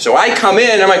 So I come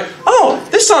in, I'm like, oh,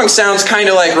 this song sounds kind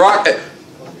of like rock.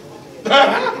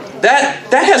 That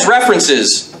has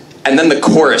references. And then the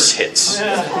chorus hits.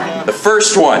 The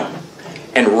first one.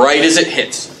 And right as it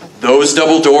hits, those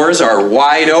double doors are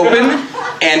wide open,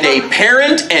 and a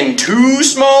parent and 2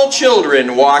 small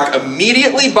children walk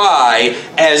immediately by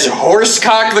as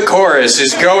Horsecock the chorus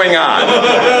is going on.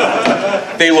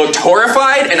 They looked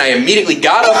horrified, and I immediately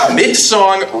got up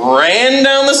mid-song, ran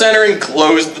down the center, and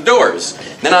closed the doors.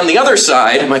 Then on the other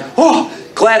side, I'm like, oh,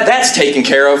 glad that's taken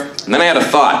care of. And then I had a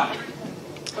thought.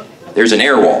 There's an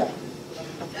air wall.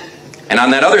 And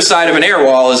on that other side of an air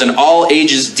wall is an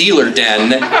all-ages dealer den,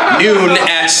 noon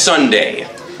at Sunday.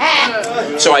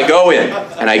 So I go in,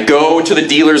 and I go to the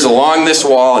dealers along this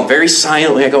wall, and very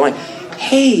silently I go like,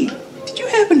 hey, did you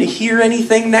happen to hear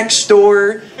anything next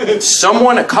door? And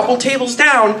someone a couple tables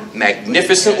down,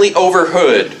 magnificently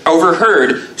overheard,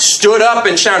 stood up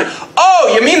and shouted,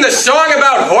 oh, you mean the song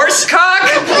about Horsecock?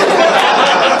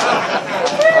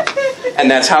 And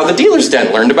that's how the dealer's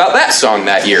den learned about that song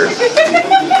that year.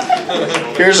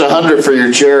 Here's $100 for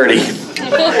your charity.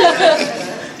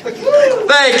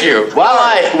 Thank you.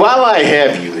 While I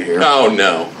have you here, Oh,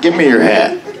 no. give me your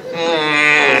hat.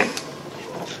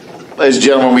 Ladies and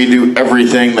gentlemen, we do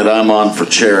everything that I'm on for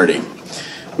charity.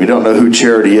 We don't know who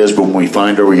charity is, but when we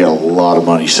find her, we got a lot of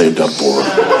money saved up for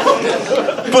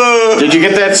her. Did you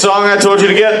get that song I told you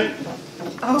to get?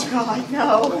 Oh, God,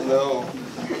 no. No.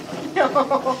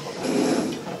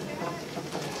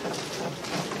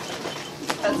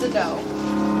 That's a no.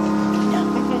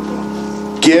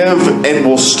 Give and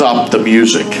we'll stop the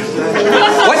music.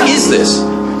 What is this?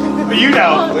 You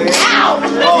know.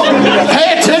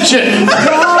 Pay attention! I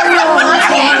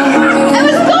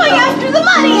was going after the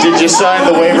money. Did you sign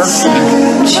the waiver?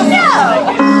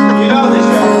 No.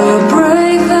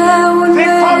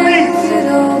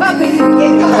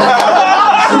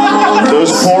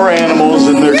 Those poor animals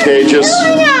in their cages,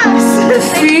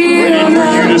 waiting for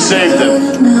you to save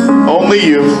them. Only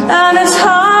you.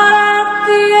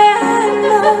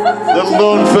 Little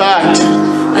known fact,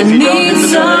 if you don't hit the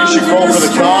donation goal for the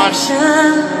con,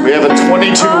 we have a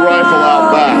 .22 rifle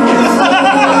out back.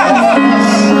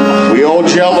 We owe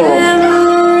Jello.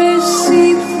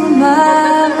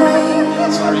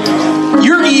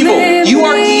 You're evil. You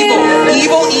are evil.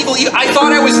 Evil, evil, evil. I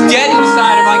thought I was dead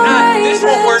inside. I'm like, this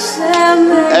won't work.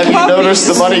 Have you noticed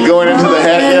the money going into the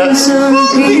hat yet?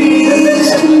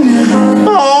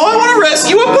 Oh, I want to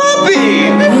rescue a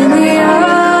puppy.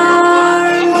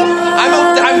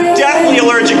 I'm definitely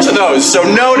allergic to those, so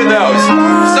no to those.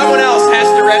 Someone else has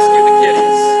to rescue the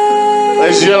kittens.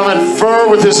 Ladies and gentlemen, Fur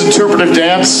with his interpretive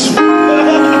dance.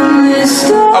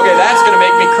 Okay, that's going to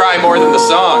make me cry more than the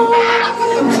song.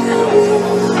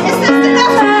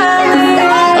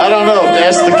 I don't know,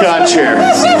 ask the con chair.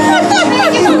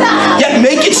 Yeah,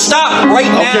 make it stop right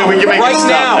now. Okay, we can make right it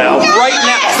stop now. Right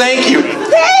now. Thank you.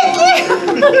 Thank you.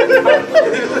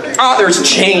 Oh, there's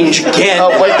change again.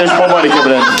 Oh, wait, there's more money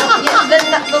coming in.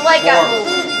 Yeah, the light got moved.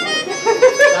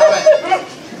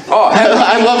 Oh,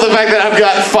 I love the fact that I've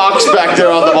got Fox back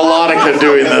there on the melodica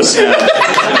doing this.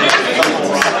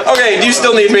 okay, do you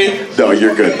still need me? No,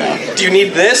 you're good now. Do you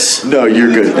need this? No,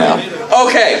 you're good now.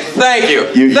 Okay, thank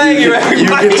you. Thank you, everybody. You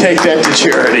can take that to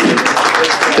charity.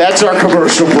 That's our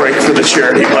commercial break for the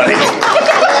charity money.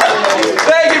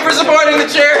 Thank you for supporting the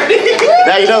charity.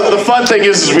 Now, you know, the fun thing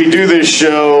is we do this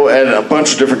show at a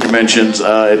bunch of different conventions.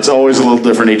 It's always a little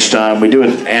different each time. We do it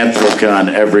at Anthrocon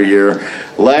every year.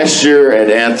 Last year at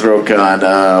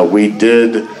Anthrocon, we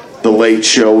did the late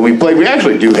show. We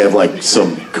actually do have like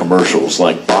some commercials,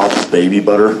 like Bob's Baby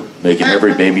Butter, making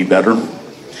every baby better.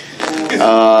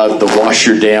 The Wash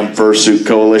Your Damn Fursuit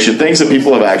Coalition, things that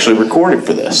people have actually recorded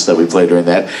for this, that we play during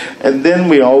that. And then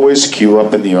we always queue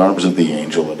up in the arms of the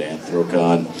angel at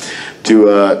Anthrocon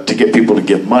to get people to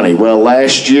give money. Well,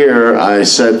 last year I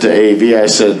said to AV, I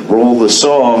said, roll the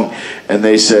song, and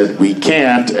they said, we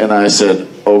can't, and I said,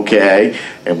 okay,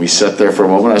 and we sat there for a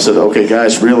moment. I said, okay,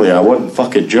 guys, really, I wasn't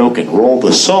fucking joking. Roll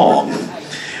the song.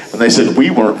 And they said,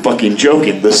 we weren't fucking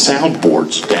joking. The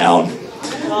soundboard's down.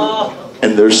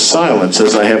 And there's silence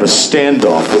as I have a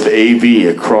standoff with AV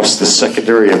across the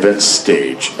secondary events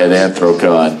stage at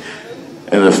Anthrocon.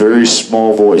 And a very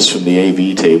small voice from the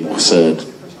AV table said,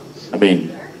 I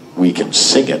mean, we can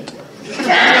sing it.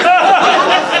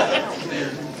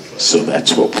 So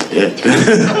that's what we did.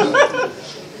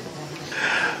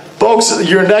 Folks,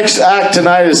 your next act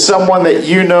tonight is someone that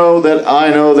you know, that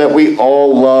I know, that we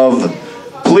all love.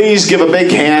 Please give a big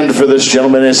hand for this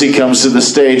gentleman as he comes to the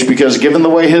stage, because given the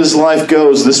way his life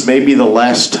goes, this may be the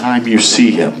last time you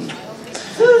see him.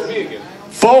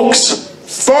 Folks,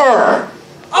 Fur!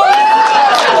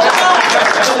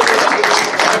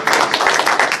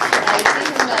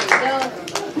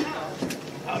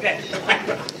 Okay.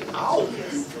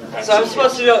 So I'm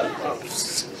supposed to go.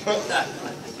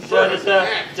 This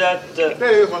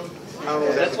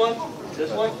one?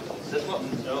 This one? This one?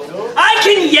 No. I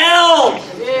can yell!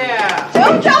 Yeah.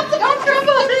 Don't jump on it.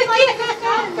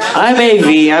 I'm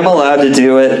AV, I'm allowed to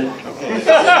do it.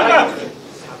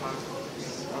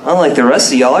 Unlike the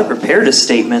rest of y'all, I prepared a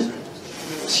statement.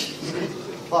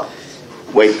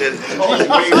 Wait.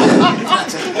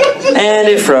 And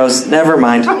it froze. Never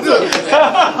mind.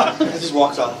 It just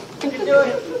walks off.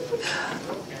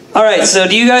 Alright, so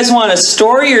do you guys want a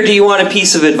story or do you want a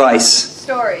piece of advice?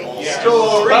 Story.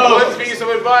 Story. One piece of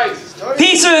advice.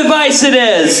 Piece of advice it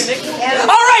is.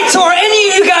 Alright, so are any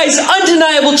of you guys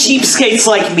undeniable cheapskates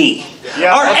like me?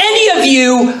 Are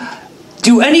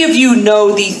do any of you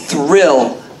know the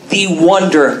thrill, the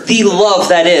wonder, the love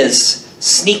that is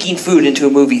sneaking food into a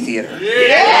movie theater?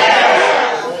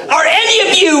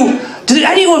 Did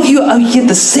any of you get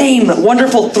the same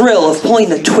wonderful thrill of pulling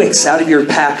the Twix out of your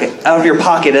pocket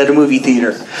at a movie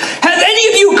theater? Have any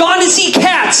of you gone to see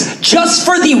Cats just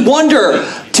for the wonder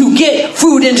to get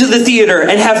food into the theater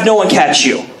and have no one catch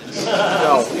you?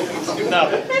 No.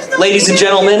 Ladies and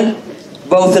gentlemen,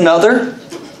 both and other,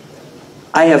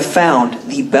 I have found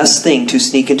the best thing to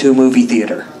sneak into a movie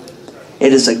theater.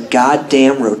 It is a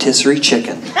goddamn rotisserie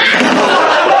chicken. No,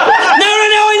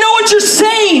 I know what you're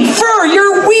saying. insane. Fur,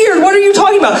 you're weird. What are you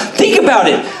talking about? Think about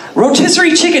it.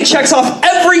 Rotisserie chicken checks off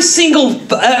every single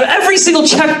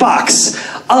checkbox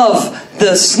of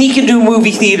the sneak into a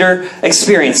movie theater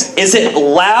experience. Is it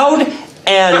loud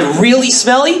and really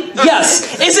smelly?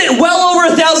 Yes. Is it well over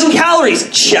 1,000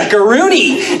 calories?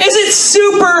 Check-a-rooney. Is it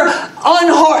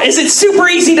super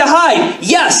easy to hide?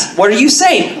 Yes. What are you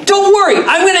saying? Don't worry.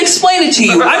 I'm going to explain it to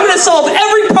you. I'm going to solve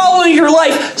every problem in your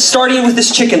life, starting with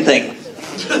this chicken thing.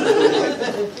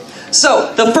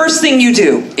 So, the first thing you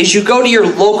do is you go to your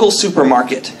local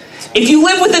supermarket. If you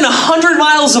live within 100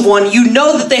 miles of one, you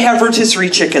know that they have rotisserie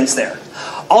chickens there.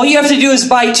 All you have to do is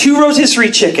buy 2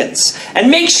 rotisserie chickens. And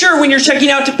make sure when you're checking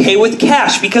out to pay with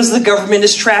cash because the government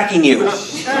is tracking you.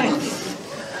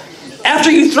 After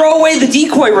you throw away the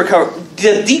decoy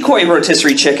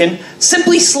rotisserie chicken,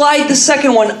 simply slide the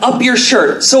second one up your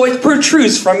shirt so it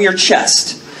protrudes from your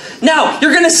chest. Now,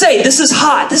 you're going to say, this is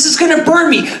hot, this is going to burn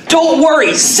me. Don't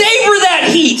worry, savor that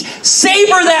heat,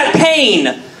 savor that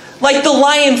pain. Like the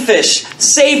lionfish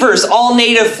savors all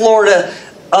native Florida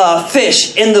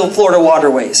fish in the Florida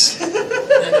waterways.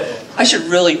 I should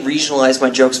really regionalize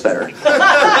my jokes better.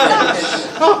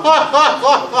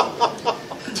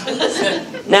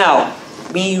 Now,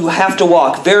 you have to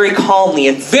walk very calmly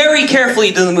and very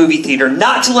carefully to the movie theater,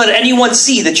 not to let anyone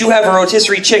see that you have a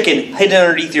rotisserie chicken hidden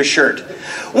underneath your shirt.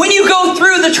 When you go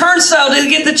through the turnstile to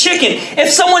get the chicken,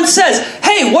 if someone says,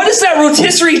 hey, what is that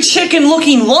rotisserie chicken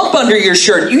looking lump under your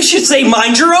shirt? You should say,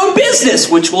 mind your own business,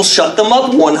 which will shut them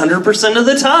up 100% of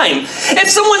the time. If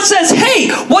someone says,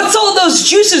 hey, what's all those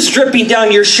juices dripping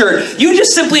down your shirt? You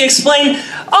just simply explain,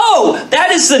 oh,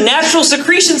 that is the natural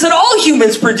secretions that all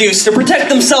humans produce to protect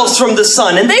themselves from the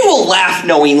sun, and they will laugh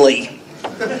knowingly.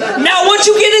 Now, once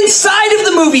you get inside of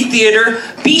the movie theater,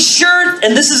 be sure,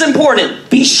 and this is important,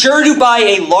 be sure to buy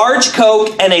a large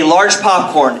Coke and a large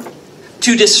popcorn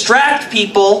to distract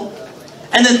people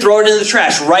and then throw it in the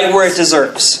trash right where it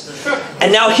deserves.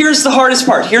 And now here's the hardest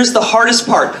part. Here's the hardest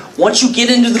part. Once you get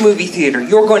into the movie theater,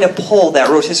 you're going to pull that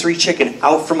rotisserie chicken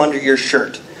out from under your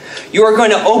shirt. You are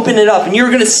going to open it up and you're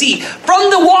going to see from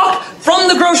the walk from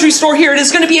the grocery store here, it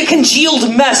is going to be a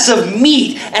congealed mess of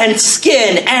meat and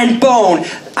skin and bone.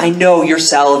 I know you're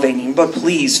salivating, but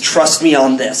please trust me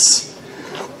on this.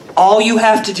 All you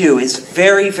have to do is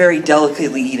very, very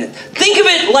delicately eat it. Think of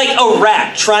it like a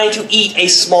rat trying to eat a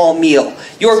small meal.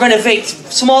 You're going to take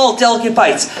small, delicate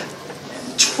bites.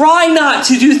 Try not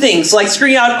to do things like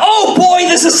screaming out, oh boy,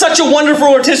 this is such a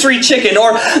wonderful rotisserie chicken,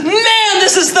 or man,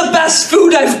 this is the best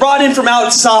food I've brought in from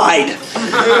outside.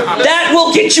 That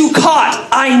will get you caught,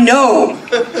 I know.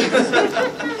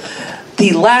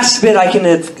 The last bit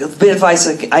of advice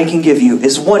I can give you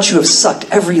is once you have sucked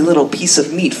every little piece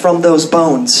of meat from those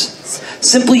bones,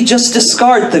 simply just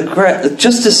discard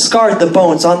the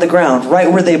bones on the ground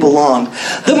right where they belong.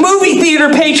 The movie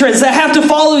theater patrons that have to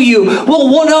follow you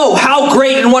will know how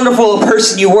great and wonderful a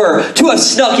person you were to have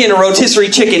snuck in a rotisserie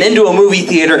chicken into a movie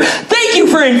theater. Thank you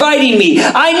for inviting me.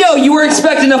 I know you were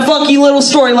expecting a funky little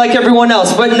story like everyone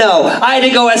else, but no, I had to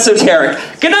go esoteric.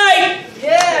 Good night!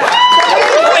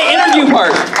 Yeah. Wait, interview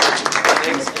part.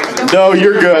 No,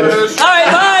 you're good. All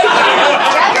right, bye.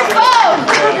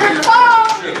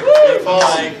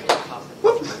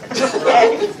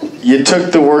 You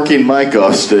took the working mic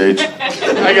off stage.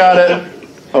 I got it.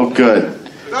 Oh, good.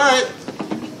 All right.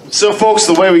 So, folks,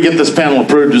 the way we get this panel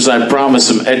approved is I promise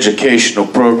some educational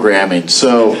programming.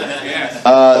 So,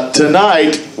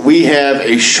 tonight we have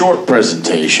a short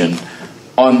presentation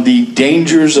on the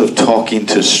dangers of talking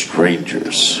to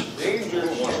strangers.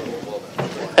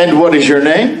 And what is your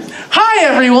name? Hi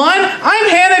everyone, I'm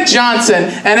Hannah Johnson,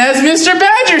 and as Mr.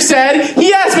 Badger said,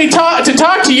 he asked me to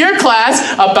talk to your class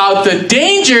about the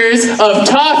dangers of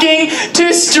talking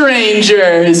to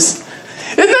strangers.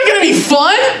 Isn't that going to be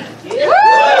fun?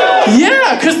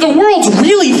 Yeah, because the world's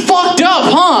really fucked up,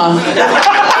 huh?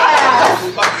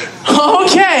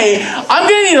 Okay, I'm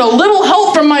going to need a little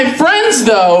help from my friends,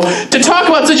 though, to talk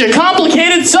about such a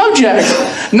complicated subject.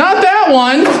 Not that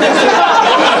one.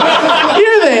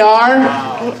 Here they are.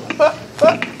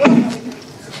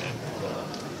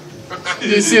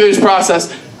 You see this process.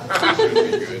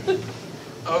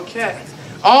 Okay.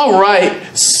 All right.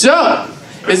 So,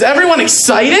 is everyone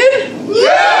excited?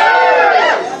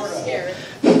 Yeah!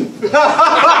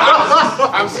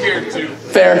 I'm scared too.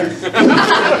 Fair.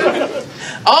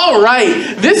 All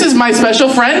right. This is my special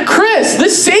friend, Chris, the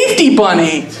safety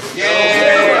bunny.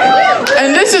 Yeah!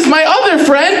 And this is my other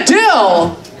friend,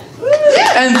 Dill.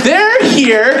 And they're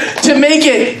here to make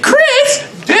it Chris,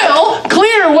 Dill,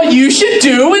 clear what you should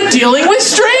do when dealing with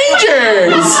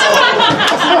strangers.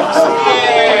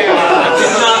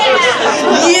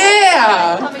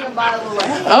 Yeah.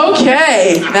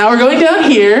 Okay, now we're going down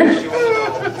here.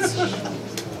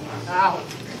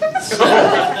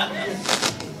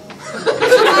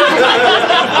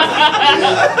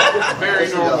 Very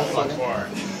normal so far.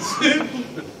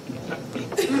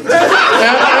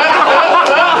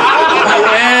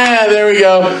 Yeah, there we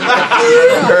go.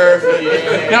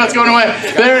 Perfect. No, it's going away.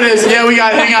 There it is. Yeah, we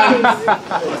got it. Hang on.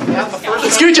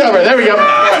 Scooch over. There we go.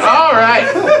 All right.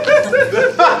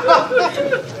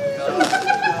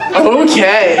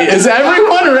 Okay, is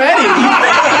everyone ready?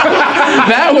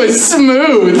 That was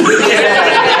smooth.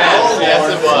 Yes,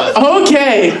 it was.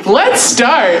 Okay, let's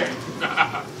start.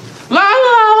 La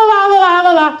la la la la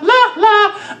la la la la.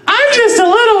 I'm just a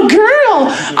little girl.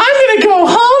 I'm gonna go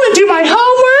home and do my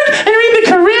homework and read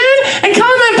the Quran and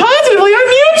comment positively on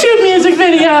YouTube music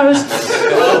videos.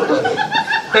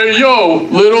 Hey yo,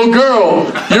 little girl,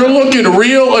 you're looking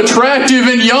real attractive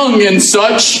and young and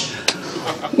such.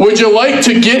 Would you like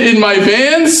to get in my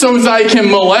van so as I can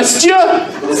molest you? I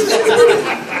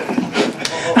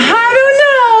don't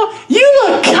know. You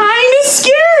look kinda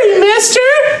scary, mister.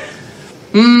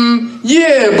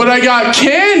 Yeah, but I got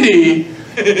candy.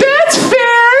 That's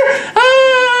fair.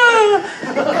 Oh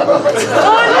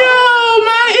no,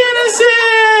 my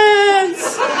innocence.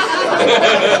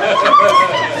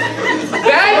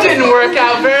 That didn't work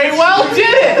out very well,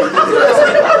 did it?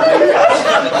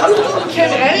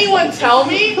 Can anyone tell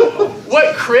me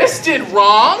what Chris did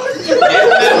wrong? Didn't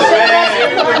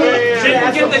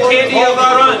get the candy up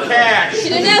front. Cash. She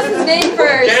didn't ask his name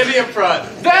first. Candy up front.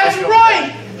 That's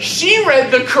right. She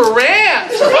read the Quran.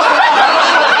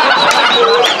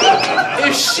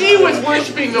 If she was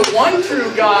worshiping the one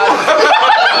true God,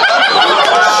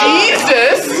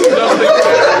 Jesus,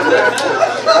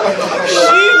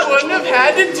 she wouldn't have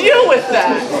had to deal with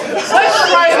that. Let's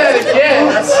try that again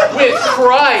with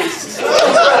Christ.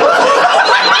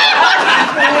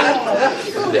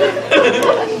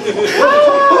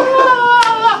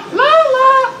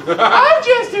 I'm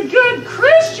just a good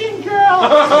Christian girl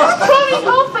coming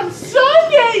home from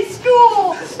Sunday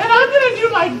school, and I'm going to do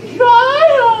my God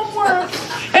homework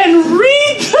and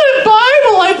read the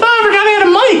Bible. I thought I forgot I had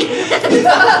a mic.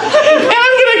 And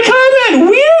I'm going to comment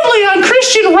weirdly on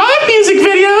Christian rock music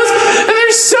videos, and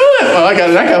they're so... Oh, I got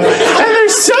an echo. And they're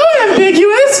so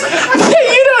ambiguous that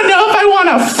you don't know if I want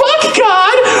to fuck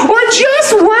God or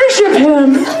just worship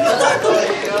Him.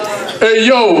 Hey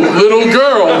yo, little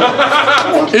girl,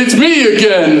 it's me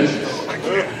again.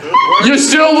 You're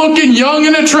still looking young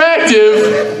and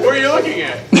attractive. What are you looking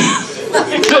at?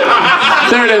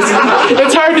 There it is.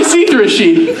 It's hard to see through a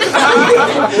sheet.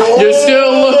 You're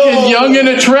still looking young and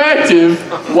attractive.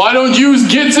 Why don't you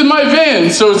get in my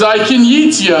van so as I can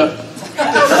yeet ya?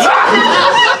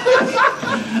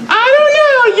 I don't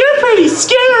know. You're pretty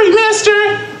scary,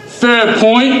 mister. Fair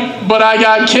point, but I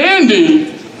got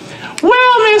candy.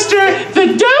 Well, mister, the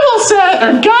devil said,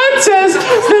 or God says,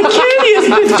 the candy is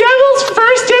the devil's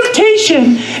first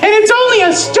temptation, and it's only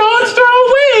a stone's throw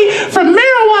away from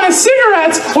marijuana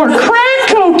cigarettes or crack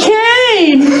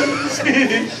cocaine.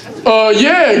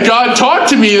 Yeah, God talked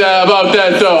to me about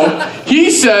that though. He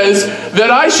says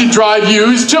that I should drive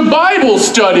you to Bible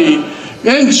study,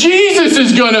 and Jesus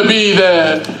is gonna be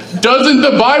there. Doesn't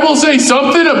the Bible say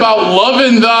something about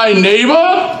loving thy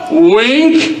neighbor?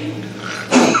 Wink.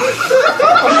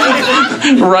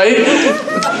 Right?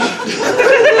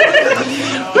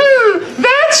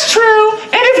 That's true.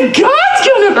 And if God's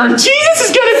gonna, or Jesus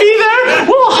is gonna be there,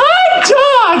 well, hot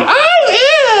dog, I'm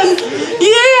in.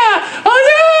 Yeah. Oh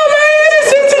no, my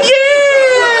innocence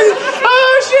again.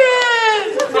 Oh shit.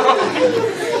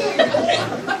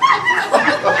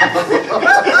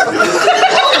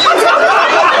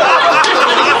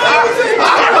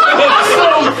 So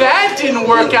that didn't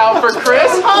work out for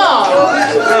Chris, huh?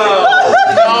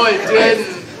 No, it didn't.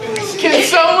 Can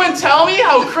someone tell me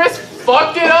how Chris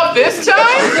fucked it up this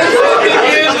time?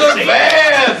 In the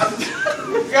van.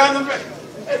 Got in the van.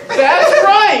 That's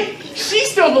right. She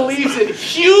still believes in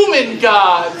human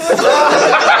gods.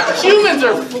 Humans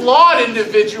are flawed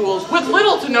individuals with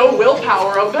little to no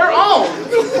willpower of their own.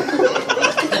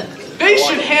 They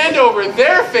should hand over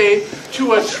their faith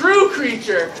to a true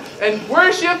creature and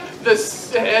worship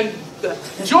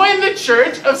join the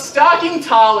Church of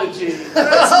Stockingtology.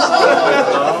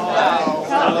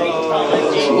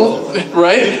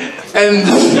 Right? And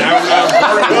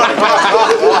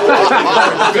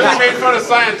Because I made fun of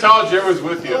Scientology, I was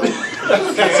with you.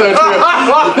 So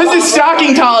true. This is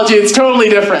Stockingtology. It's totally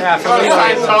different.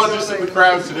 Scientologists in the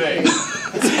crowd today.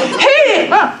 Hey!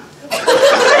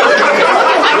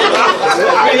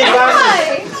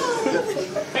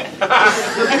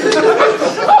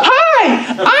 Hi!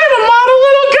 I'm a model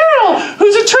little girl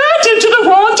who's attracted to the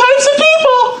wrong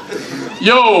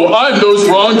Yo, I'm those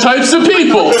wrong types of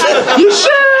people. You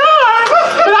sure are,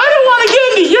 but I don't want to get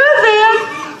into your van.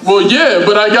 Well, yeah,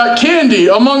 but I got candy,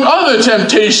 among other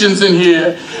temptations in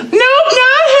here. Nope,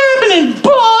 not happening,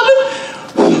 bub.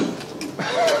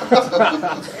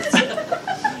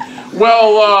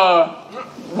 Well,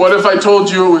 what if I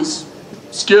told you it was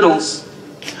Skittles?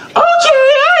 Okay,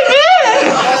 I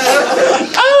did.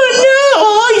 Oh no,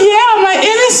 oh yeah, my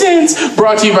innocence.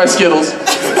 Brought to you by Skittles.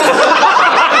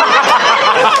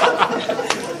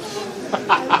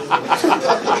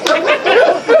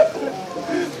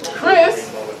 Chris,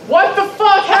 what the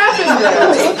fuck happened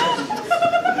there?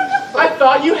 I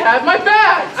thought you had my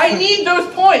bag. I need those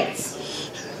points.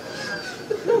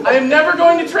 I am never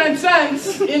going to transcend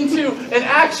into an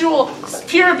actual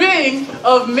pure being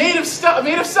of made of sock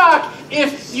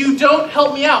if you don't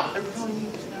help me out. I really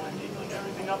need to know. I need like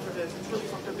everything up for this. It's really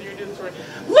fucked up that you're doing this right.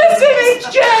 Listen,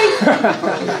 HJ!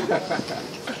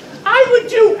 I would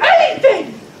do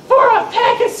anything for a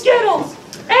pack of Skittles.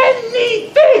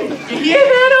 Anything! You hear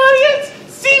that, audience?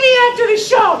 See me after the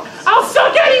show. I'll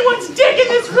suck anyone's dick in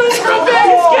this room for a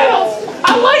bag of Skittles.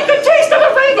 I like the taste of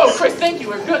the rainbow. Chris, thank you.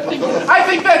 We're good. Thank you. I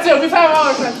think that's it. We've had all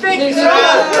our friends. Thank you so much.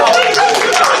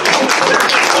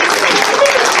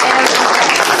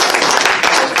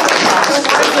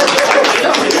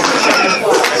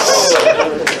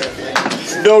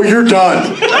 No, you're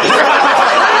done.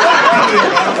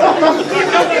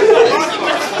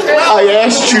 I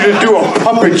asked you to do a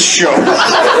puppet show.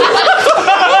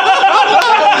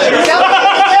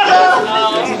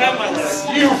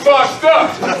 You fucked up.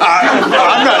 I'm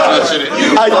not touching it.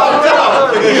 You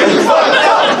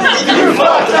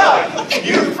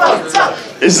fucked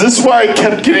up. Is this why I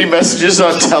kept getting messages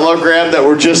on Telegram that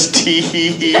were just tee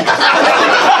hee hee?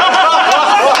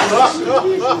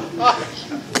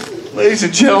 Ladies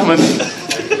and gentlemen,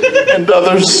 and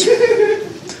others,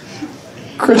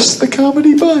 Chris the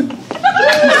Comedy Bun.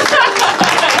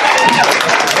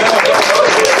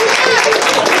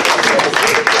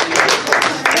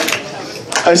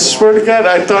 I swear to God,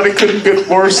 I thought it couldn't get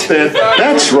worse than,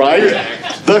 that's right,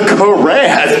 the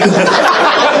Koran.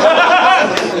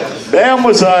 Damn,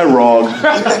 was I wrong.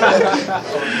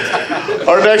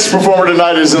 Our next performer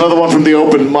tonight is another one from the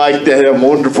open mic. They had a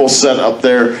wonderful set up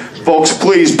there. Folks,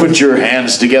 please put your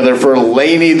hands together for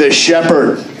Lainey the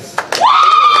Shepherd.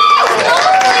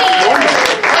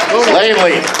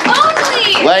 Langley.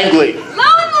 Langley.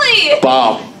 Lonely.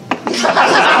 Bob.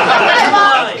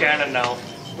 Cannon now.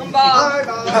 I'm Hi, Bob.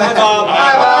 Bob. Hi, Bob.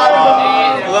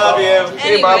 Hi, Bob. Love you.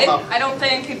 Anyway, I don't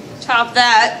think I could top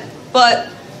that, but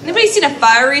anybody seen a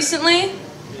fire recently?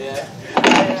 Yeah.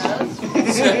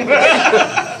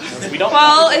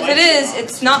 Well, if it is,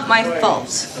 it's not my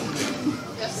fault.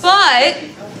 But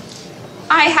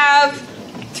I have,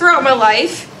 throughout my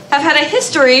life, have had a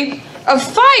history of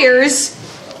fires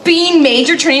being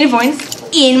major training points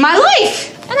in my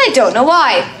life, and I don't know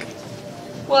why.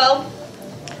 Well,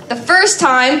 the first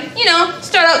time, you know,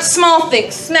 start out small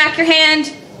things. Smack your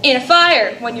hand in a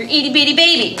fire when you're itty bitty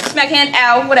baby. Smack your hand,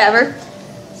 ow, whatever.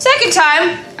 Second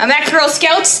time, I'm at Girl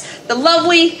Scouts, the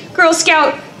lovely Girl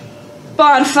Scout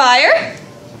bonfire,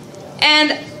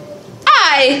 and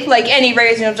I, like any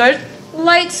raising observer,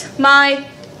 light my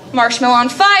marshmallow on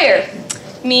fire.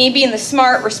 Me, being the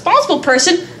smart, responsible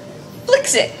person,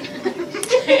 flicks it.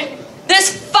 This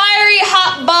fiery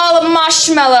hot ball of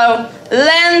marshmallow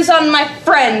lands on my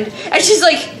friend, and she's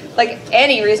like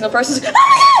any reasonable person's like,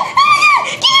 oh my God,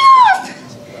 get off!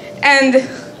 And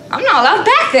I'm not allowed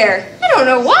back there. I don't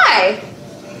know why.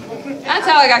 That's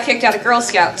how I got kicked out of Girl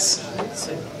Scouts.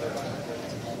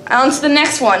 On to the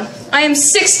next one. I am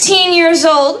 16 years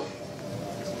old.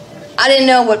 I didn't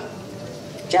know what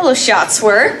Jello shots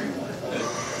were.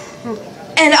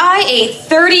 And I ate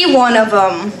 31 of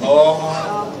them.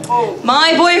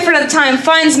 My boyfriend at the time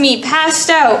finds me passed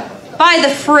out by the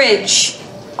fridge,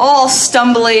 all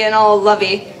stumbly and all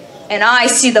lovey. And I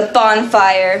see the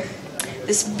bonfire.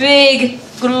 This big,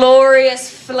 glorious,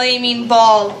 flaming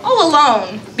ball, all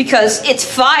alone, because it's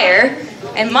fire.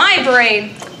 And my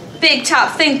brain, big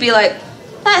top think, be like,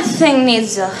 that thing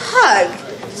needs a hug.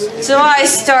 So I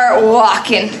start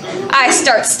walking. I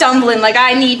start stumbling like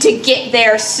I need to get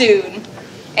there soon.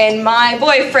 And my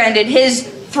boyfriend and his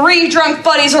 3 drunk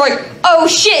buddies are like, oh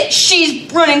shit,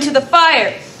 she's running to the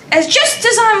fire. Just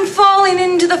as I'm falling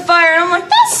into the fire, and I'm like,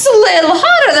 that's a little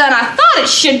hotter than I thought it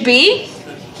should be.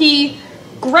 He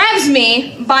grabs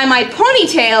me by my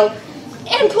ponytail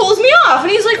and pulls me off.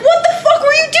 And he's like, what the fuck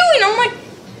were you doing? I'm like,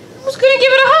 I was gonna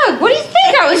give it a hug. What do you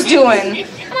think I was doing?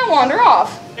 And I wander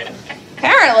off.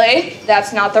 Apparently,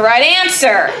 that's not the right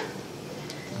answer.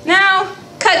 Now,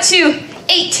 cut to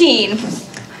 18.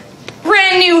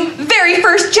 brand new, very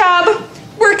first job,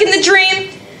 working the dream,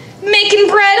 making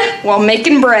bread while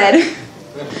making bread.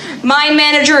 My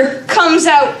manager comes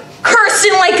out,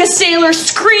 cursing like a sailor,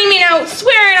 screaming out,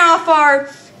 swearing off our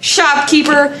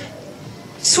shopkeeper,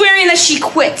 swearing that she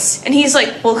quits. And he's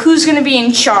like, well, who's gonna be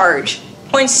in charge?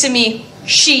 Points to me,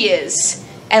 she is.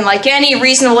 And like any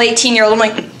reasonable 18-year-old, I'm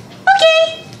like,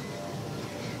 okay.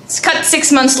 It's cut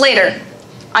 6 months later.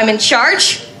 I'm in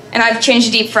charge, and I've changed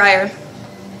a deep fryer.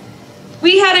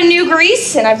 We had a new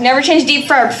grease, and I've never changed a deep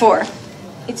fryer before.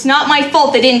 It's not my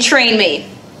fault they didn't train me.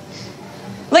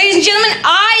 Ladies and gentlemen,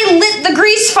 I lit the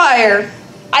grease fire.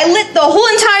 I lit the whole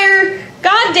entire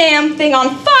goddamn thing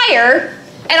on fire,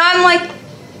 and I'm like,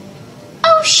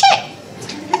 oh shit,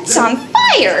 it's on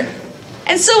fire.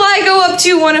 And so I go up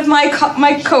to one of my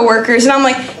coworkers, and I'm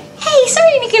like, hey,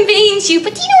 sorry to inconvenience you,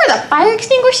 but do you know where the fire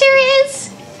extinguisher is?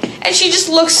 And she just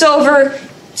looks over,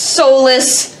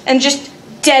 soulless, and just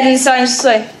dead inside, and just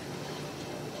like,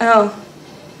 oh.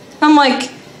 I'm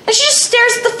like, and she just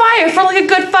stares at the fire for like a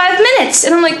good 5 minutes.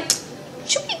 And I'm like,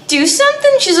 should we do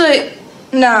something? She's like,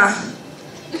 nah.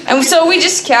 And so we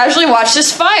just casually watched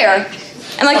this fire.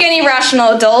 And like any rational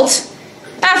adult,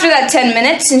 after that 10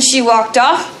 minutes and she walked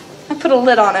off, I put a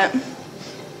lid on it.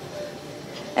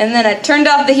 And then I turned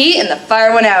off the heat and the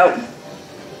fire went out.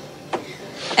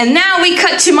 And now we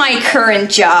cut to my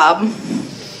current job.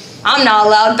 I'm not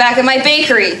allowed back at my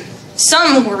bakery.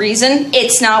 Some reason,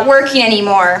 it's not working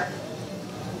anymore.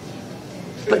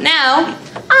 But now,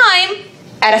 I'm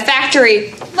at a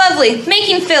factory, lovely,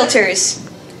 making filters.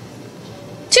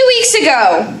 2 weeks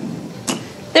ago,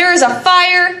 there was a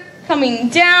fire coming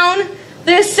down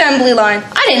the assembly line.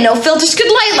 I didn't know filters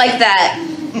could light like that.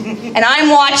 And I'm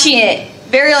watching it,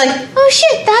 very like, oh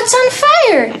shit, that's on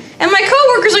fire. And my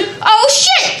coworker's like, oh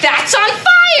shit, that's on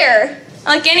fire.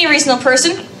 Like any reasonable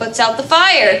person, puts out the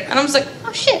fire. And I was like,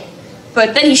 oh shit.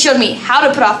 But then he showed me how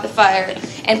to put off the fire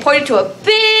and pointed to a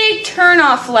big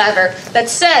turn-off lever that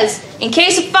says, in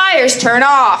case of fires, turn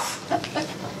off.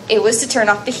 It was to turn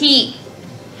off the heat.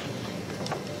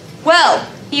 Well,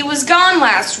 he was gone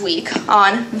last week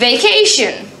on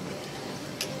vacation.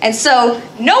 And so,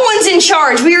 no one's in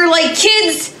charge. We were like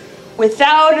kids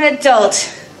without an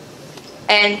adult.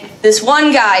 And this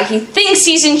one guy, he thinks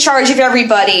he's in charge of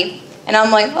everybody. And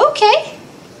I'm like, okay.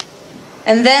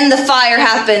 And then the fire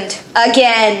happened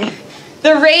again.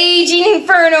 The raging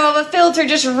inferno of a filter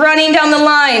just running down the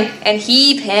line. And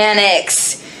he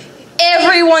panics.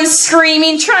 Everyone's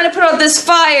screaming, trying to put out this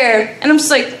fire. And I'm just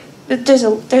like, there's a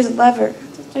lever.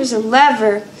 There's a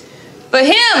lever. But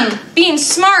him, being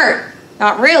smart,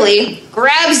 not really,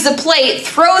 grabs the plate,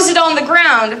 throws it on the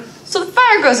ground, so the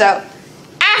fire goes out.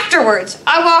 Afterwards,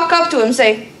 I walk up to him and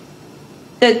say,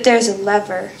 there's a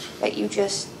lever that you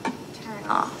just turn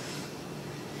off.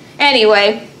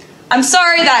 Anyway, I'm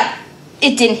sorry that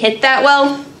it didn't hit that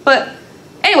well, but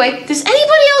anyway, does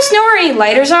anybody else know where any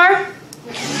lighters are?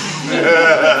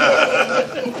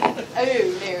 Oh,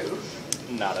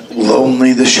 no. Not a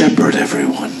Lonely the Shepherd,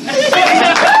 everyone.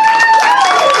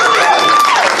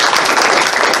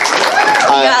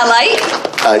 Got a light?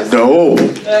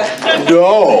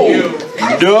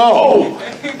 No.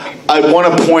 I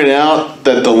want to point out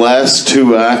that the last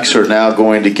two acts are now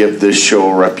going to give this show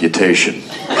a reputation.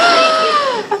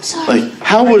 I'm sorry. Like,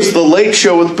 how was the Late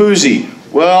Show with Boozy?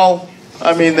 Well,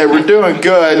 I mean, they were doing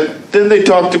good. Then they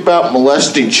talked about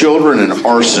molesting children and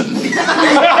arson. It's not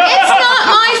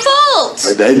my fault.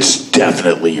 It's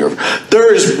definitely your...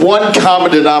 There is one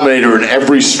common denominator in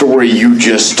every story you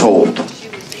just told.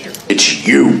 It's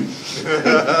you.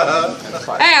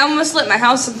 Hey, I almost lit my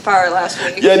house on fire last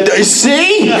week. Yeah,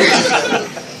 see?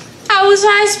 How was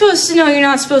I supposed to know you're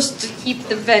not supposed to keep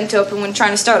the vent open when trying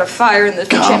to start a fire in the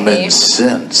chimney? Common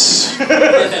sense.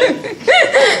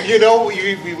 You know,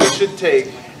 we should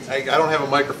take... I don't have a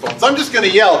microphone, so I'm just going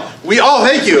to yell.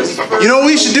 Thank you. You know what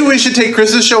we should do? We should take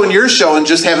Chris's show and your show and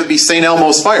just have it be St.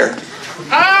 Elmo's Fire.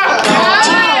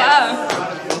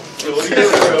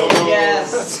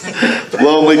 Yes.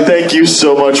 Lonely, thank you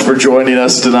so much for joining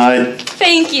us tonight.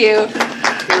 Thank you.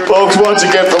 Folks, once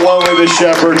again for Lonely the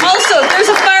Shepherd. Also, if there's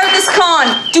a fire at this con,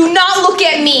 do not look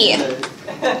at me.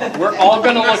 We're all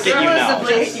gonna look at you now.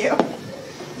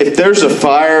 If there's a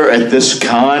fire at this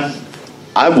con,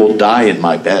 I will die in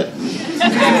my bed.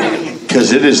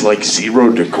 Because it is like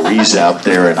 0 degrees out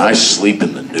there and I sleep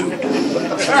in the nude.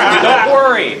 Don't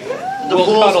worry. We'll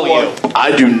cuddle you.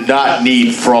 I do not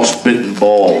need frostbitten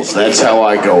balls. That's how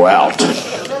I go out.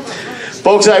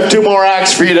 Folks, I have 2 more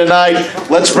acts for you tonight.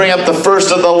 Let's bring up the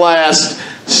first of the last,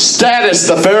 Status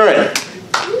the Ferret.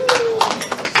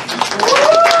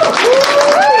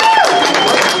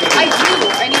 I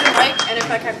need a mic, and if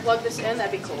I can plug plug this in?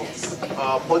 That'd be cool.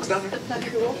 Plugs down here? That'd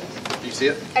be cool. Do you see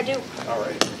it? I do. All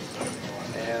right.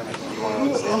 And you want to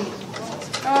understand?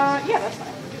 Yeah, that's fine.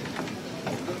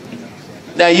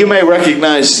 Now, you may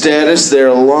recognize Status. They're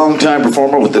a longtime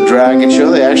performer with the Dragon Show.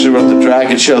 They actually wrote the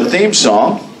Dragon Show theme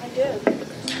song. I did.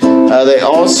 They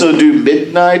also do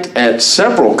Midnight at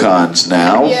several cons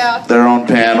now. Yeah. Their own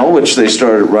panel, which they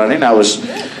started running. I was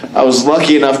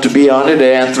lucky enough to be on it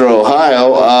at Anthro,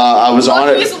 Ohio. I was on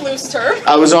it. Is a loose term.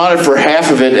 I was on it for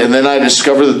half of it, and then I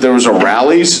discovered that there was a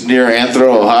Rallies near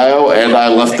Anthro, Ohio, and I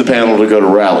left the panel to go to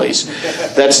Rallies.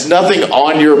 That's nothing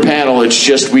on your panel. It's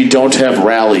just we don't have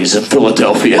Rallies in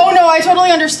Philadelphia. Oh no, I totally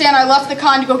understand. I left the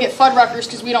con to go get Fuddruckers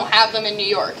because we don't have them in New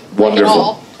York.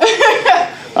 Wonderful.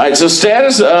 All right, so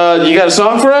Status, you got a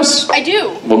song for us? I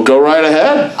do. Well, go right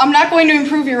ahead. I'm not going to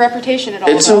improve your reputation at all.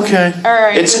 It's though. okay. All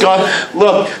right. It's gone.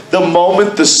 Look, the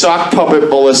moment the sock puppet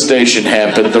molestation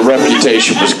happened, the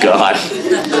reputation was gone.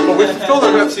 Well, we fulfilled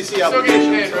our FCC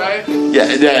obligation. Paid, right?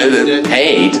 Yeah,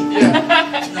 paid?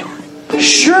 Yeah.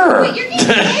 Sure.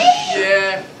 Yeah.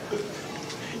 Yeah.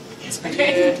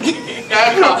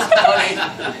 That costs money.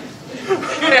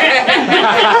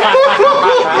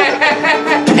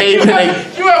 Payment.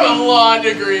 You have a law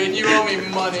degree and you owe me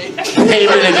money.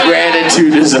 Payment and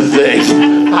gratitude is a thing.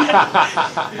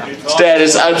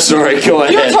 Status, I'm sorry, go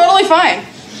ahead. You're totally fine.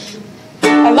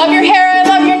 I love your hair, I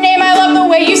love your name, I love the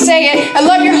way you say it. I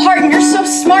love your heart and you're so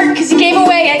smart because you gave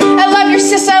away it. I love your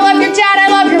sister, I love your dad, I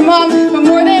love your mom. But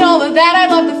more than all of that, I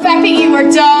love the fact that you are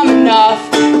dumb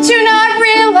enough to not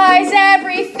realize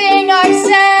everything I've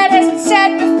said has been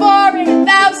said before in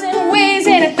 1,000 ways,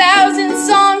 in 1,000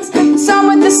 songs, some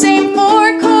with the same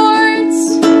 4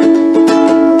 chords.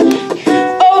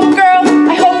 Oh girl,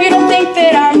 I hope you don't think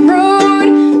that I'm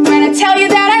rude when I tell you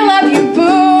that I love you,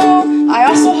 boo. I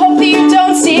also hope that you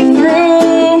don't see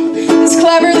through this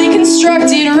cleverly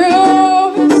constructed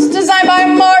ruse designed by a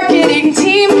marketing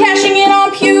team, cashing in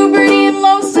on puberty and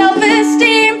low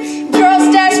self-esteem. Girls'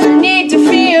 desperate need to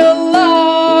feel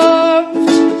loved.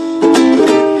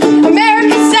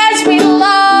 America says we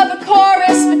love a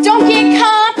chorus, but don't get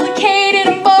complicated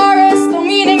and bore us. The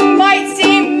meaning might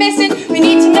seem missing. We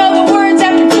need to know the words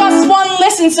after just one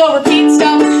listen. So repeat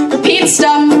stuff, repeat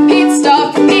stuff, repeat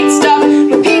stuff, repeat stuff,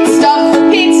 repeat stuff,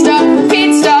 repeat stuff,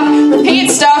 repeat stuff, repeat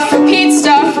stuff, repeat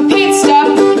stuff, repeat stuff,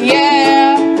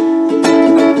 yeah.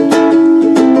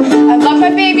 I love my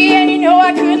baby and you know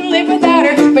I couldn't live without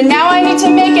her, but now I need to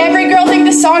make every girl think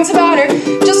this song's about her,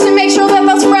 just to make sure that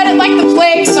they'll spread it like the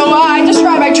plague. So I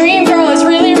describe my dream girl as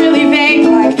really, really vague.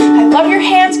 Like, I love your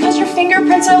hands cause your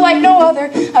fingerprints are like no other.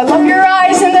 I love your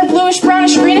eyes and their bluish,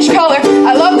 brownish, greenish color.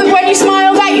 I love that when you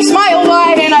smile that you smile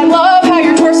wide, and I love how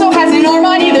your torso has an arm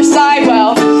on either side.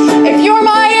 Well, if you're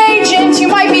my agent, you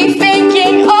might be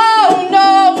thinking, oh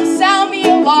no, sound the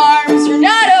alarms. You're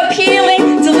not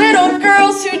appealing to little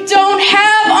girls who don't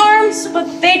have arms,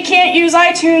 but they can't use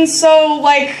iTunes, so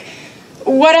like,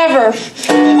 whatever.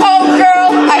 Oh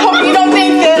girl, I hope you don't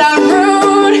think that I'm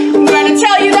rude when I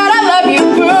tell you that I love you,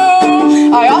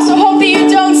 boo. I also hope that you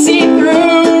don't see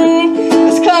through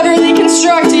this cleverly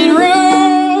constructed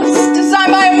ruse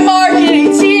designed by a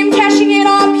marketing team, cashing in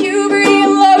on puberty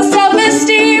and low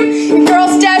self-esteem.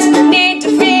 Girls' desperate need to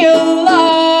feel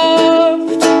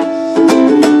loved.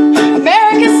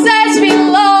 America says we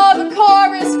love a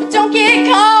chorus, but don't get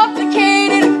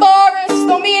complicated and bore us.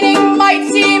 Though meaning might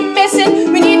seem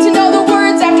missing, we need to know the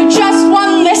words after just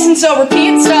one listen. So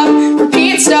repeat stuff,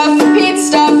 repeat stuff, repeat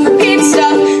stuff, repeat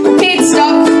stuff, repeat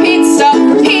stuff, repeat stuff,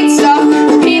 repeat stuff,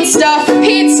 repeat stuff,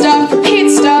 repeat stuff, repeat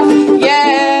stuff,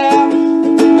 yeah.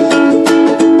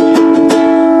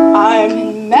 I'm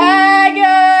in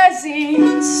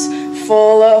magazines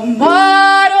full of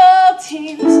model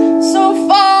teens, so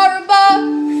far above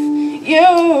you.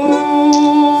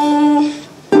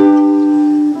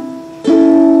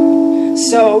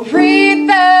 So read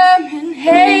them and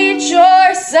hate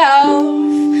yourself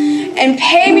and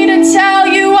pay me to tell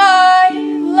you I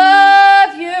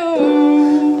love you.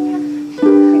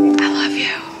 I love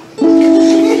you.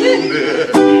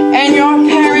 And your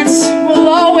parents will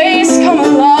always come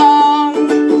along,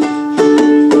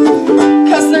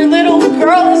 'cause their little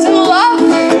girl is in love.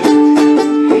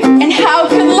 And how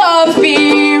could love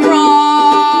be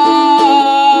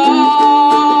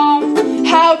wrong?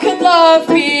 How could love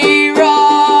be wrong?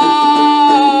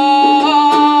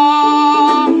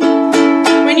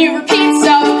 When you repeat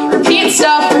stuff, repeat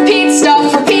stuff, repeat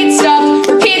stuff, repeat stuff,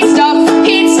 repeat stuff,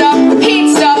 repeat stuff,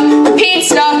 repeat stuff, repeat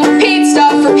stuff, repeat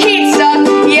stuff, repeat stuff,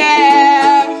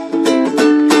 yeah.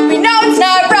 We know it's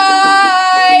not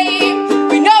right,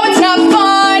 we know it's not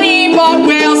funny, but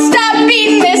we'll stop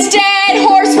beating this dead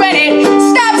horse when it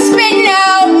stops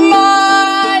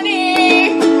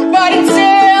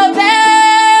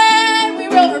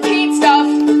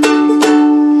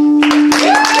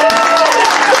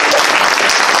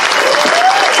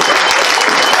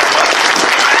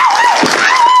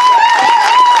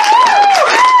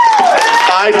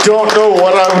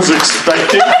was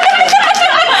expecting.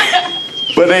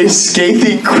 But a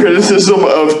scathing criticism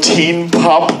of teen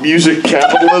pop music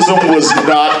capitalism was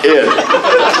not it.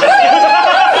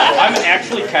 I'm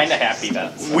actually kind of happy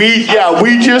that. We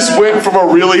just went from a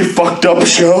really fucked up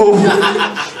show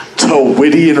to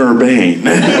witty and urbane. Is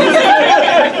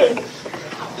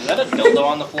that a dildo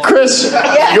on the floor? Chris,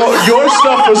 your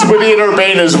stuff was witty and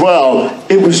urbane as well.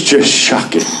 It was just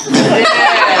shocking. Yeah,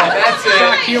 that's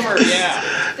it. Humor, yeah.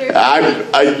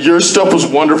 Your stuff was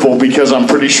wonderful because I'm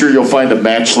pretty sure you'll find a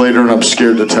match later, and I'm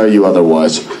scared to tell you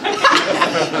otherwise. He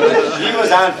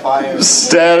was on fire.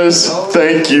 Status,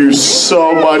 thank you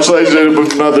so much. Ladies and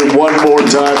gentlemen, one more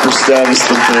time for Status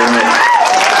the Family.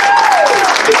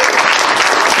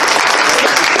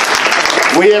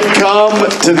 We have come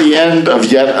to the end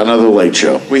of yet another late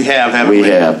show. We have, haven't we? We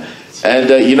have. And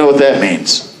you know what that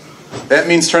means? That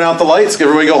means turn out the lights,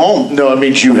 everybody go home. No, it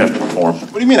means you have to perform.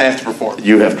 What do you mean I have to perform?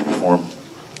 You have to perform.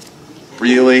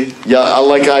 Really? Yeah,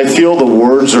 I feel the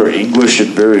words are English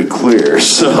and very clear,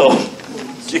 so...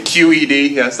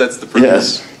 QED, yes, that's the proof.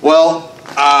 Yes. Well,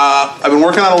 I've been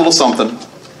working on a little something,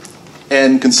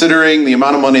 and considering the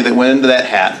amount of money that went into that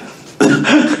hat,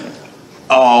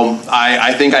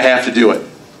 I think I have to do it.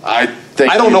 I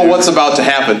don't know what's about to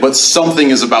happen, but something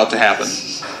is about to happen.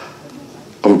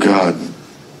 Oh, God.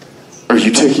 Are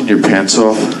you taking your pants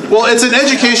off? Well, it's an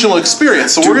educational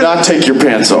experience, so Do not take your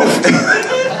pants off.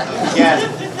 Yeah.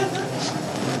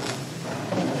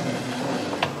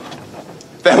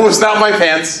 That was not my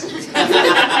pants.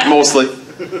 Mostly.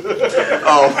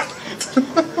 Oh.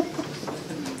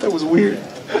 That was weird.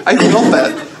 I felt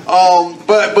that.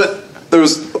 But there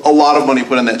was a lot of money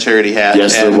put in that charity hat.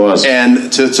 Yes, there was.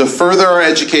 And to further our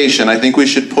education, I think we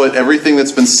should put everything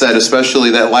that's been said, especially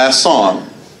that last song,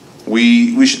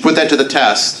 we should put that to the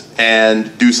test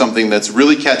and do something that's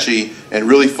really catchy and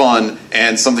really fun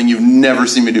and something you've never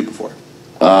seen me do before.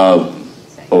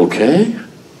 Okay.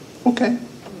 Okay.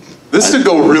 This could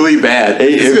go really bad.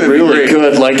 It really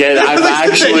could. Like, I'm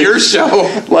actually your show.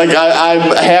 Like,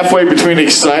 I'm halfway between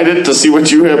excited to see what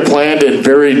you have planned and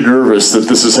very nervous that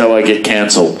this is how I get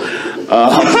canceled.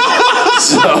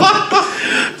 So,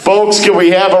 folks, can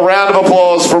we have a round of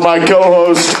applause for my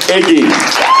co-host Iggy?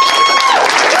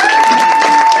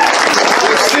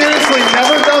 I've seriously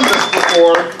never done this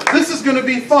before. This is going to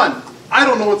be fun. I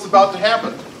don't know what's about to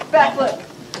happen. Backflip.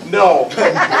 No.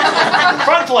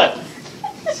 Front flip.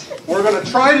 We're going to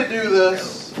try to do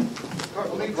this.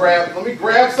 Let me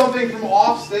grab something from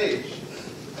off stage.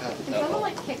 Someone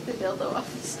like kick the dildo off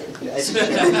the stage.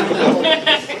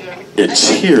 It's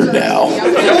here now.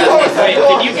 Wait,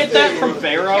 can you get that from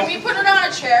Pharaoh? Can we put it on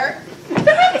a chair?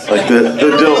 Like the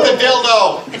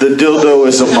dildo. The dildo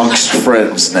is amongst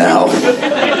friends now.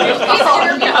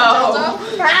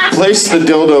 Place the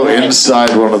dildo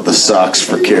inside one of the socks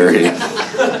for carrying.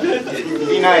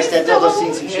 Be nice, that dildo's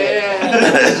seen some shit.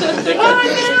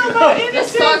 Oh no, my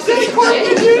innocence is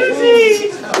quite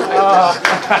juicy.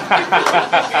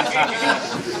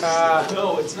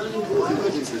 No, it's not even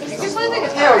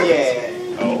Hell yeah.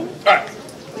 Oh.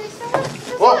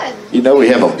 Well, You know we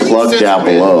have a plug down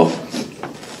below.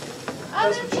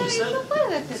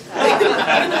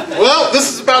 well, this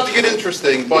is about to get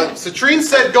interesting, but Citrine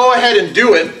said go ahead and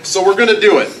do it, so we're going to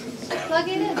do it. Plug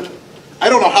it in. I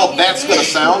don't know how that's going to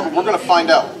sound, but we're going to find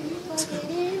out.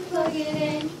 Plug it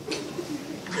in.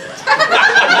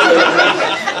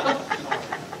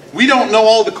 We don't know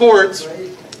all the chords.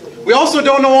 We also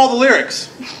don't know all the lyrics.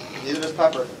 Neither does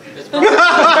Pepper. I'm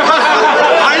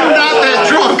not that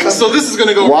drunk, so this is going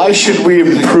to go... Why should we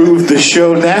improve the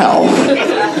show now? All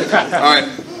right.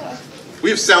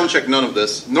 We've sound checked none of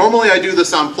this. Normally I do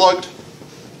this unplugged,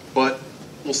 but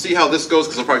we'll see how this goes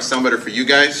because it'll probably sound better for you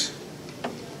guys.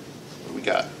 What do we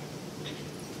got?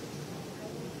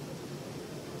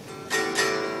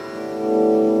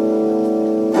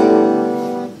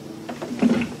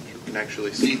 You can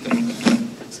actually see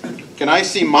things. Can I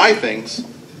see my things?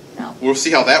 No. We'll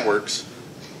see how that works.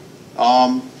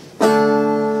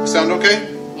 Sound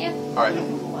okay? Yeah. All right.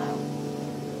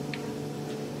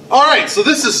 All right, so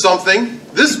this is something.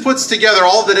 This puts together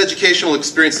all of that educational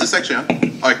experience. This actually on?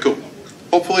 All right, cool.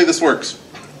 Hopefully this works.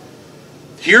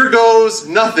 Here goes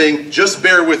nothing. Just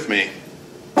bear with me.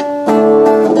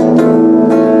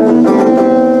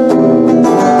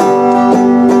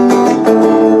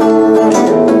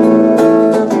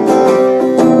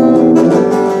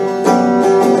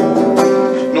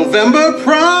 November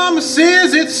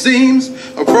promises, it seems,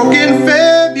 a broken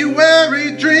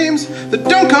February dreams that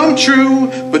don't come true.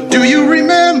 But do you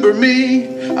remember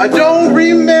me? I don't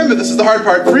remember. This is the hard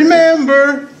part.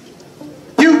 Remember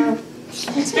you.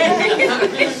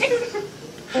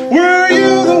 Were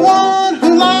you the one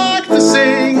who liked to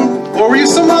sing? Or were you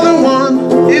some other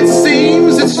one? It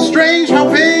seems it's strange how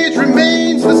Paige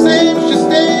remains the same. She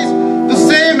stays the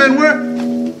same and we're...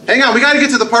 Hang on, we gotta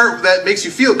get to the part that makes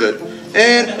you feel good.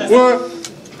 And we're...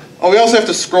 Oh, we also have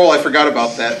to scroll, I forgot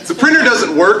about that. The printer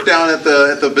doesn't work down at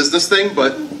the business thing,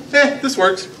 but this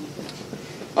works.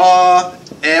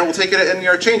 And we'll take it and we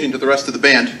are changing to the rest of the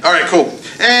band. All right, cool.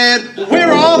 And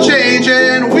we're all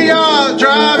changing. We are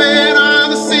driving on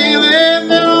the ceiling.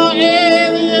 There are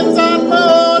aliens on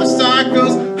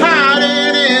motorcycles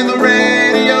hiding in the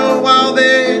radio while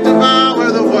they devour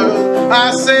the world.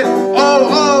 I said,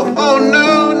 oh,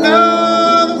 no,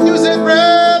 the music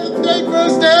red, the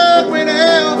paper's dead when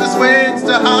Elvis went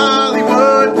to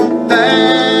Hollywood.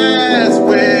 That's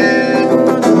when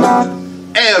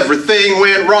everything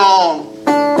went wrong.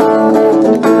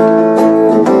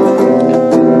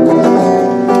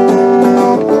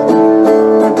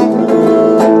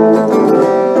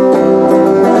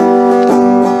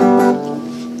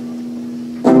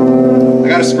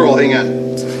 Scroll, hang on.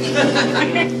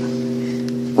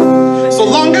 So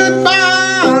long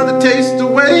goodbye, the taste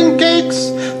of wedding cakes,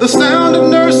 the sound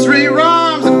of nursery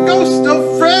rhymes, the ghost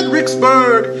of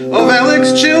Fredericksburg, of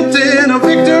Alex Chilton, of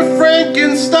Victor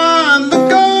Frankenstein, the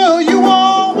girl you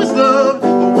always loved, the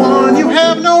one you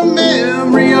have no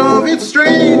memory of. It's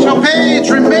strange how Paige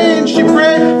remains. She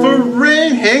prayed for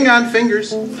rain, hang on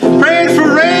fingers, prayed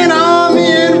for rain on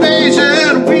the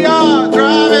invasion. We are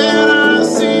driving on the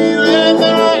ceiling.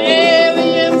 There are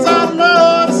aliens on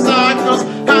motorcycles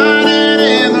hiding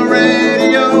in the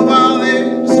radio while they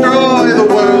destroy the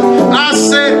world. I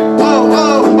said,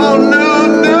 oh,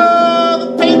 no,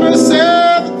 the paper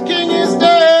said the king is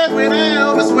dead when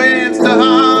Elvis went to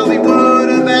Hollywood,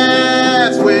 and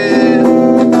that's when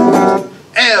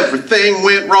everything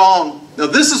went wrong. Now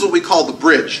this is what we call the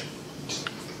bridge.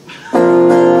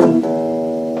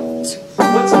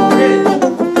 What's a bridge?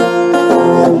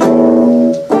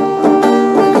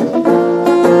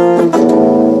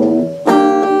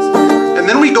 And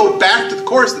then we go back to the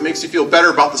chorus that makes you feel better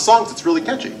about the songs. It's really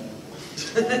catchy.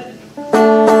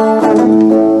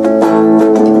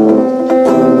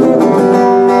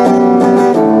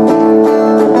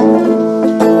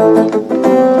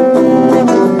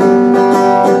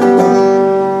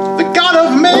 The god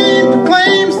of Maine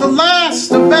proclaims the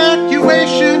last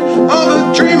evacuation of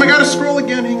a dream. I gotta scroll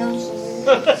again, hang on.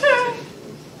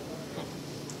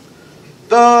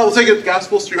 We'll take it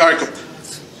gospel stream. All right, cool.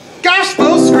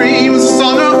 Gospel screams,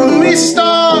 son of movie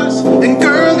stars and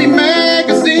girly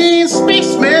magazines,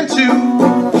 spaceman too.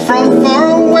 From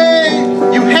far away,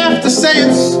 you have to say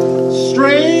it's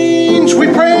strange. We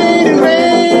prayed in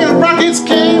vain, rockets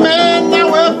came and now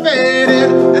we're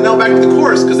faded. And now back to the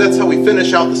chorus, because that's how we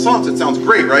finish out the songs. It sounds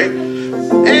great, right?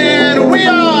 And we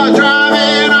are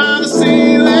driving on the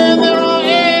ceiling. There are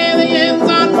aliens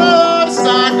on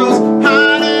motorcycles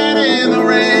hiding in the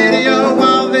radio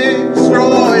while they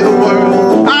destroy the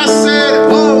world. I said,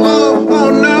 oh,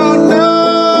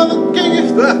 no, the king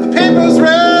is, the paper's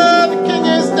red, the king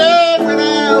is dead when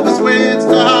Elvis went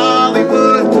to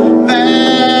Hollywood.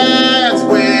 That's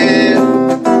when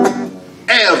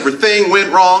everything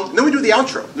went wrong. And then we do the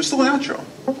outro. There's still an outro.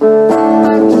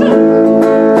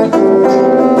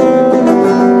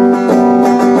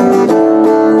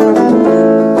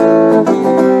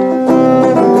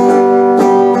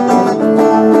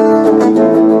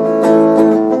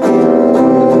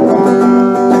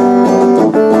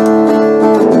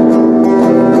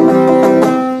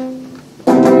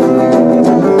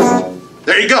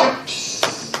 There you go.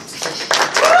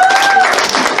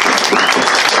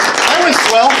 That went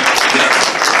swell.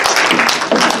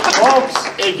 Folks,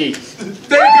 Iggy.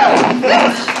 There you go.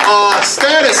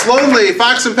 Status, Lonely,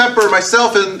 Fox and Pepper,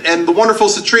 myself, and the wonderful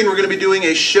Citrine, we're going to be doing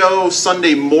a show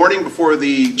Sunday morning before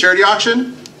the charity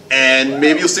auction. And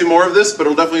maybe you'll see more of this, but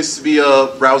it'll definitely be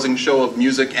a rousing show of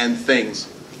music and things.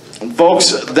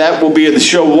 Folks, that will be at the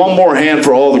show. One more hand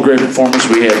for all the great performers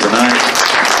we had tonight.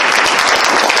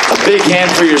 A big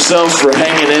hand for yourselves for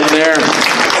hanging in there.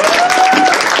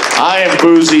 I am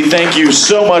Boozy. Thank you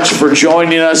so much for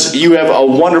joining us. You have a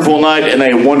wonderful night and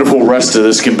a wonderful rest of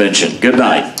this convention. Good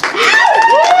night.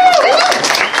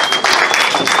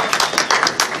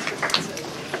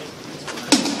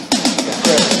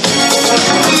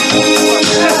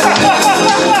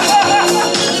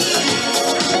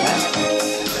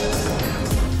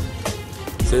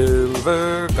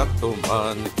 Silver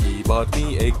Gattoman, he bought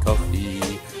me a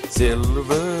coffee.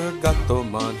 Silver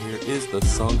Gattoman, here is the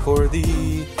song for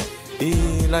thee. He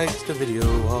likes to video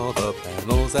all the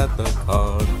panels at the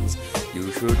cons.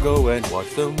 You should go and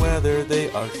watch them whether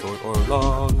they are short or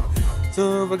long.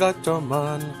 Silver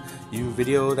Gattoman, you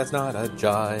video that's not a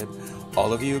jibe.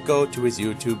 All of you go to his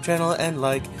YouTube channel and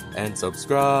like and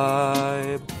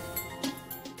subscribe.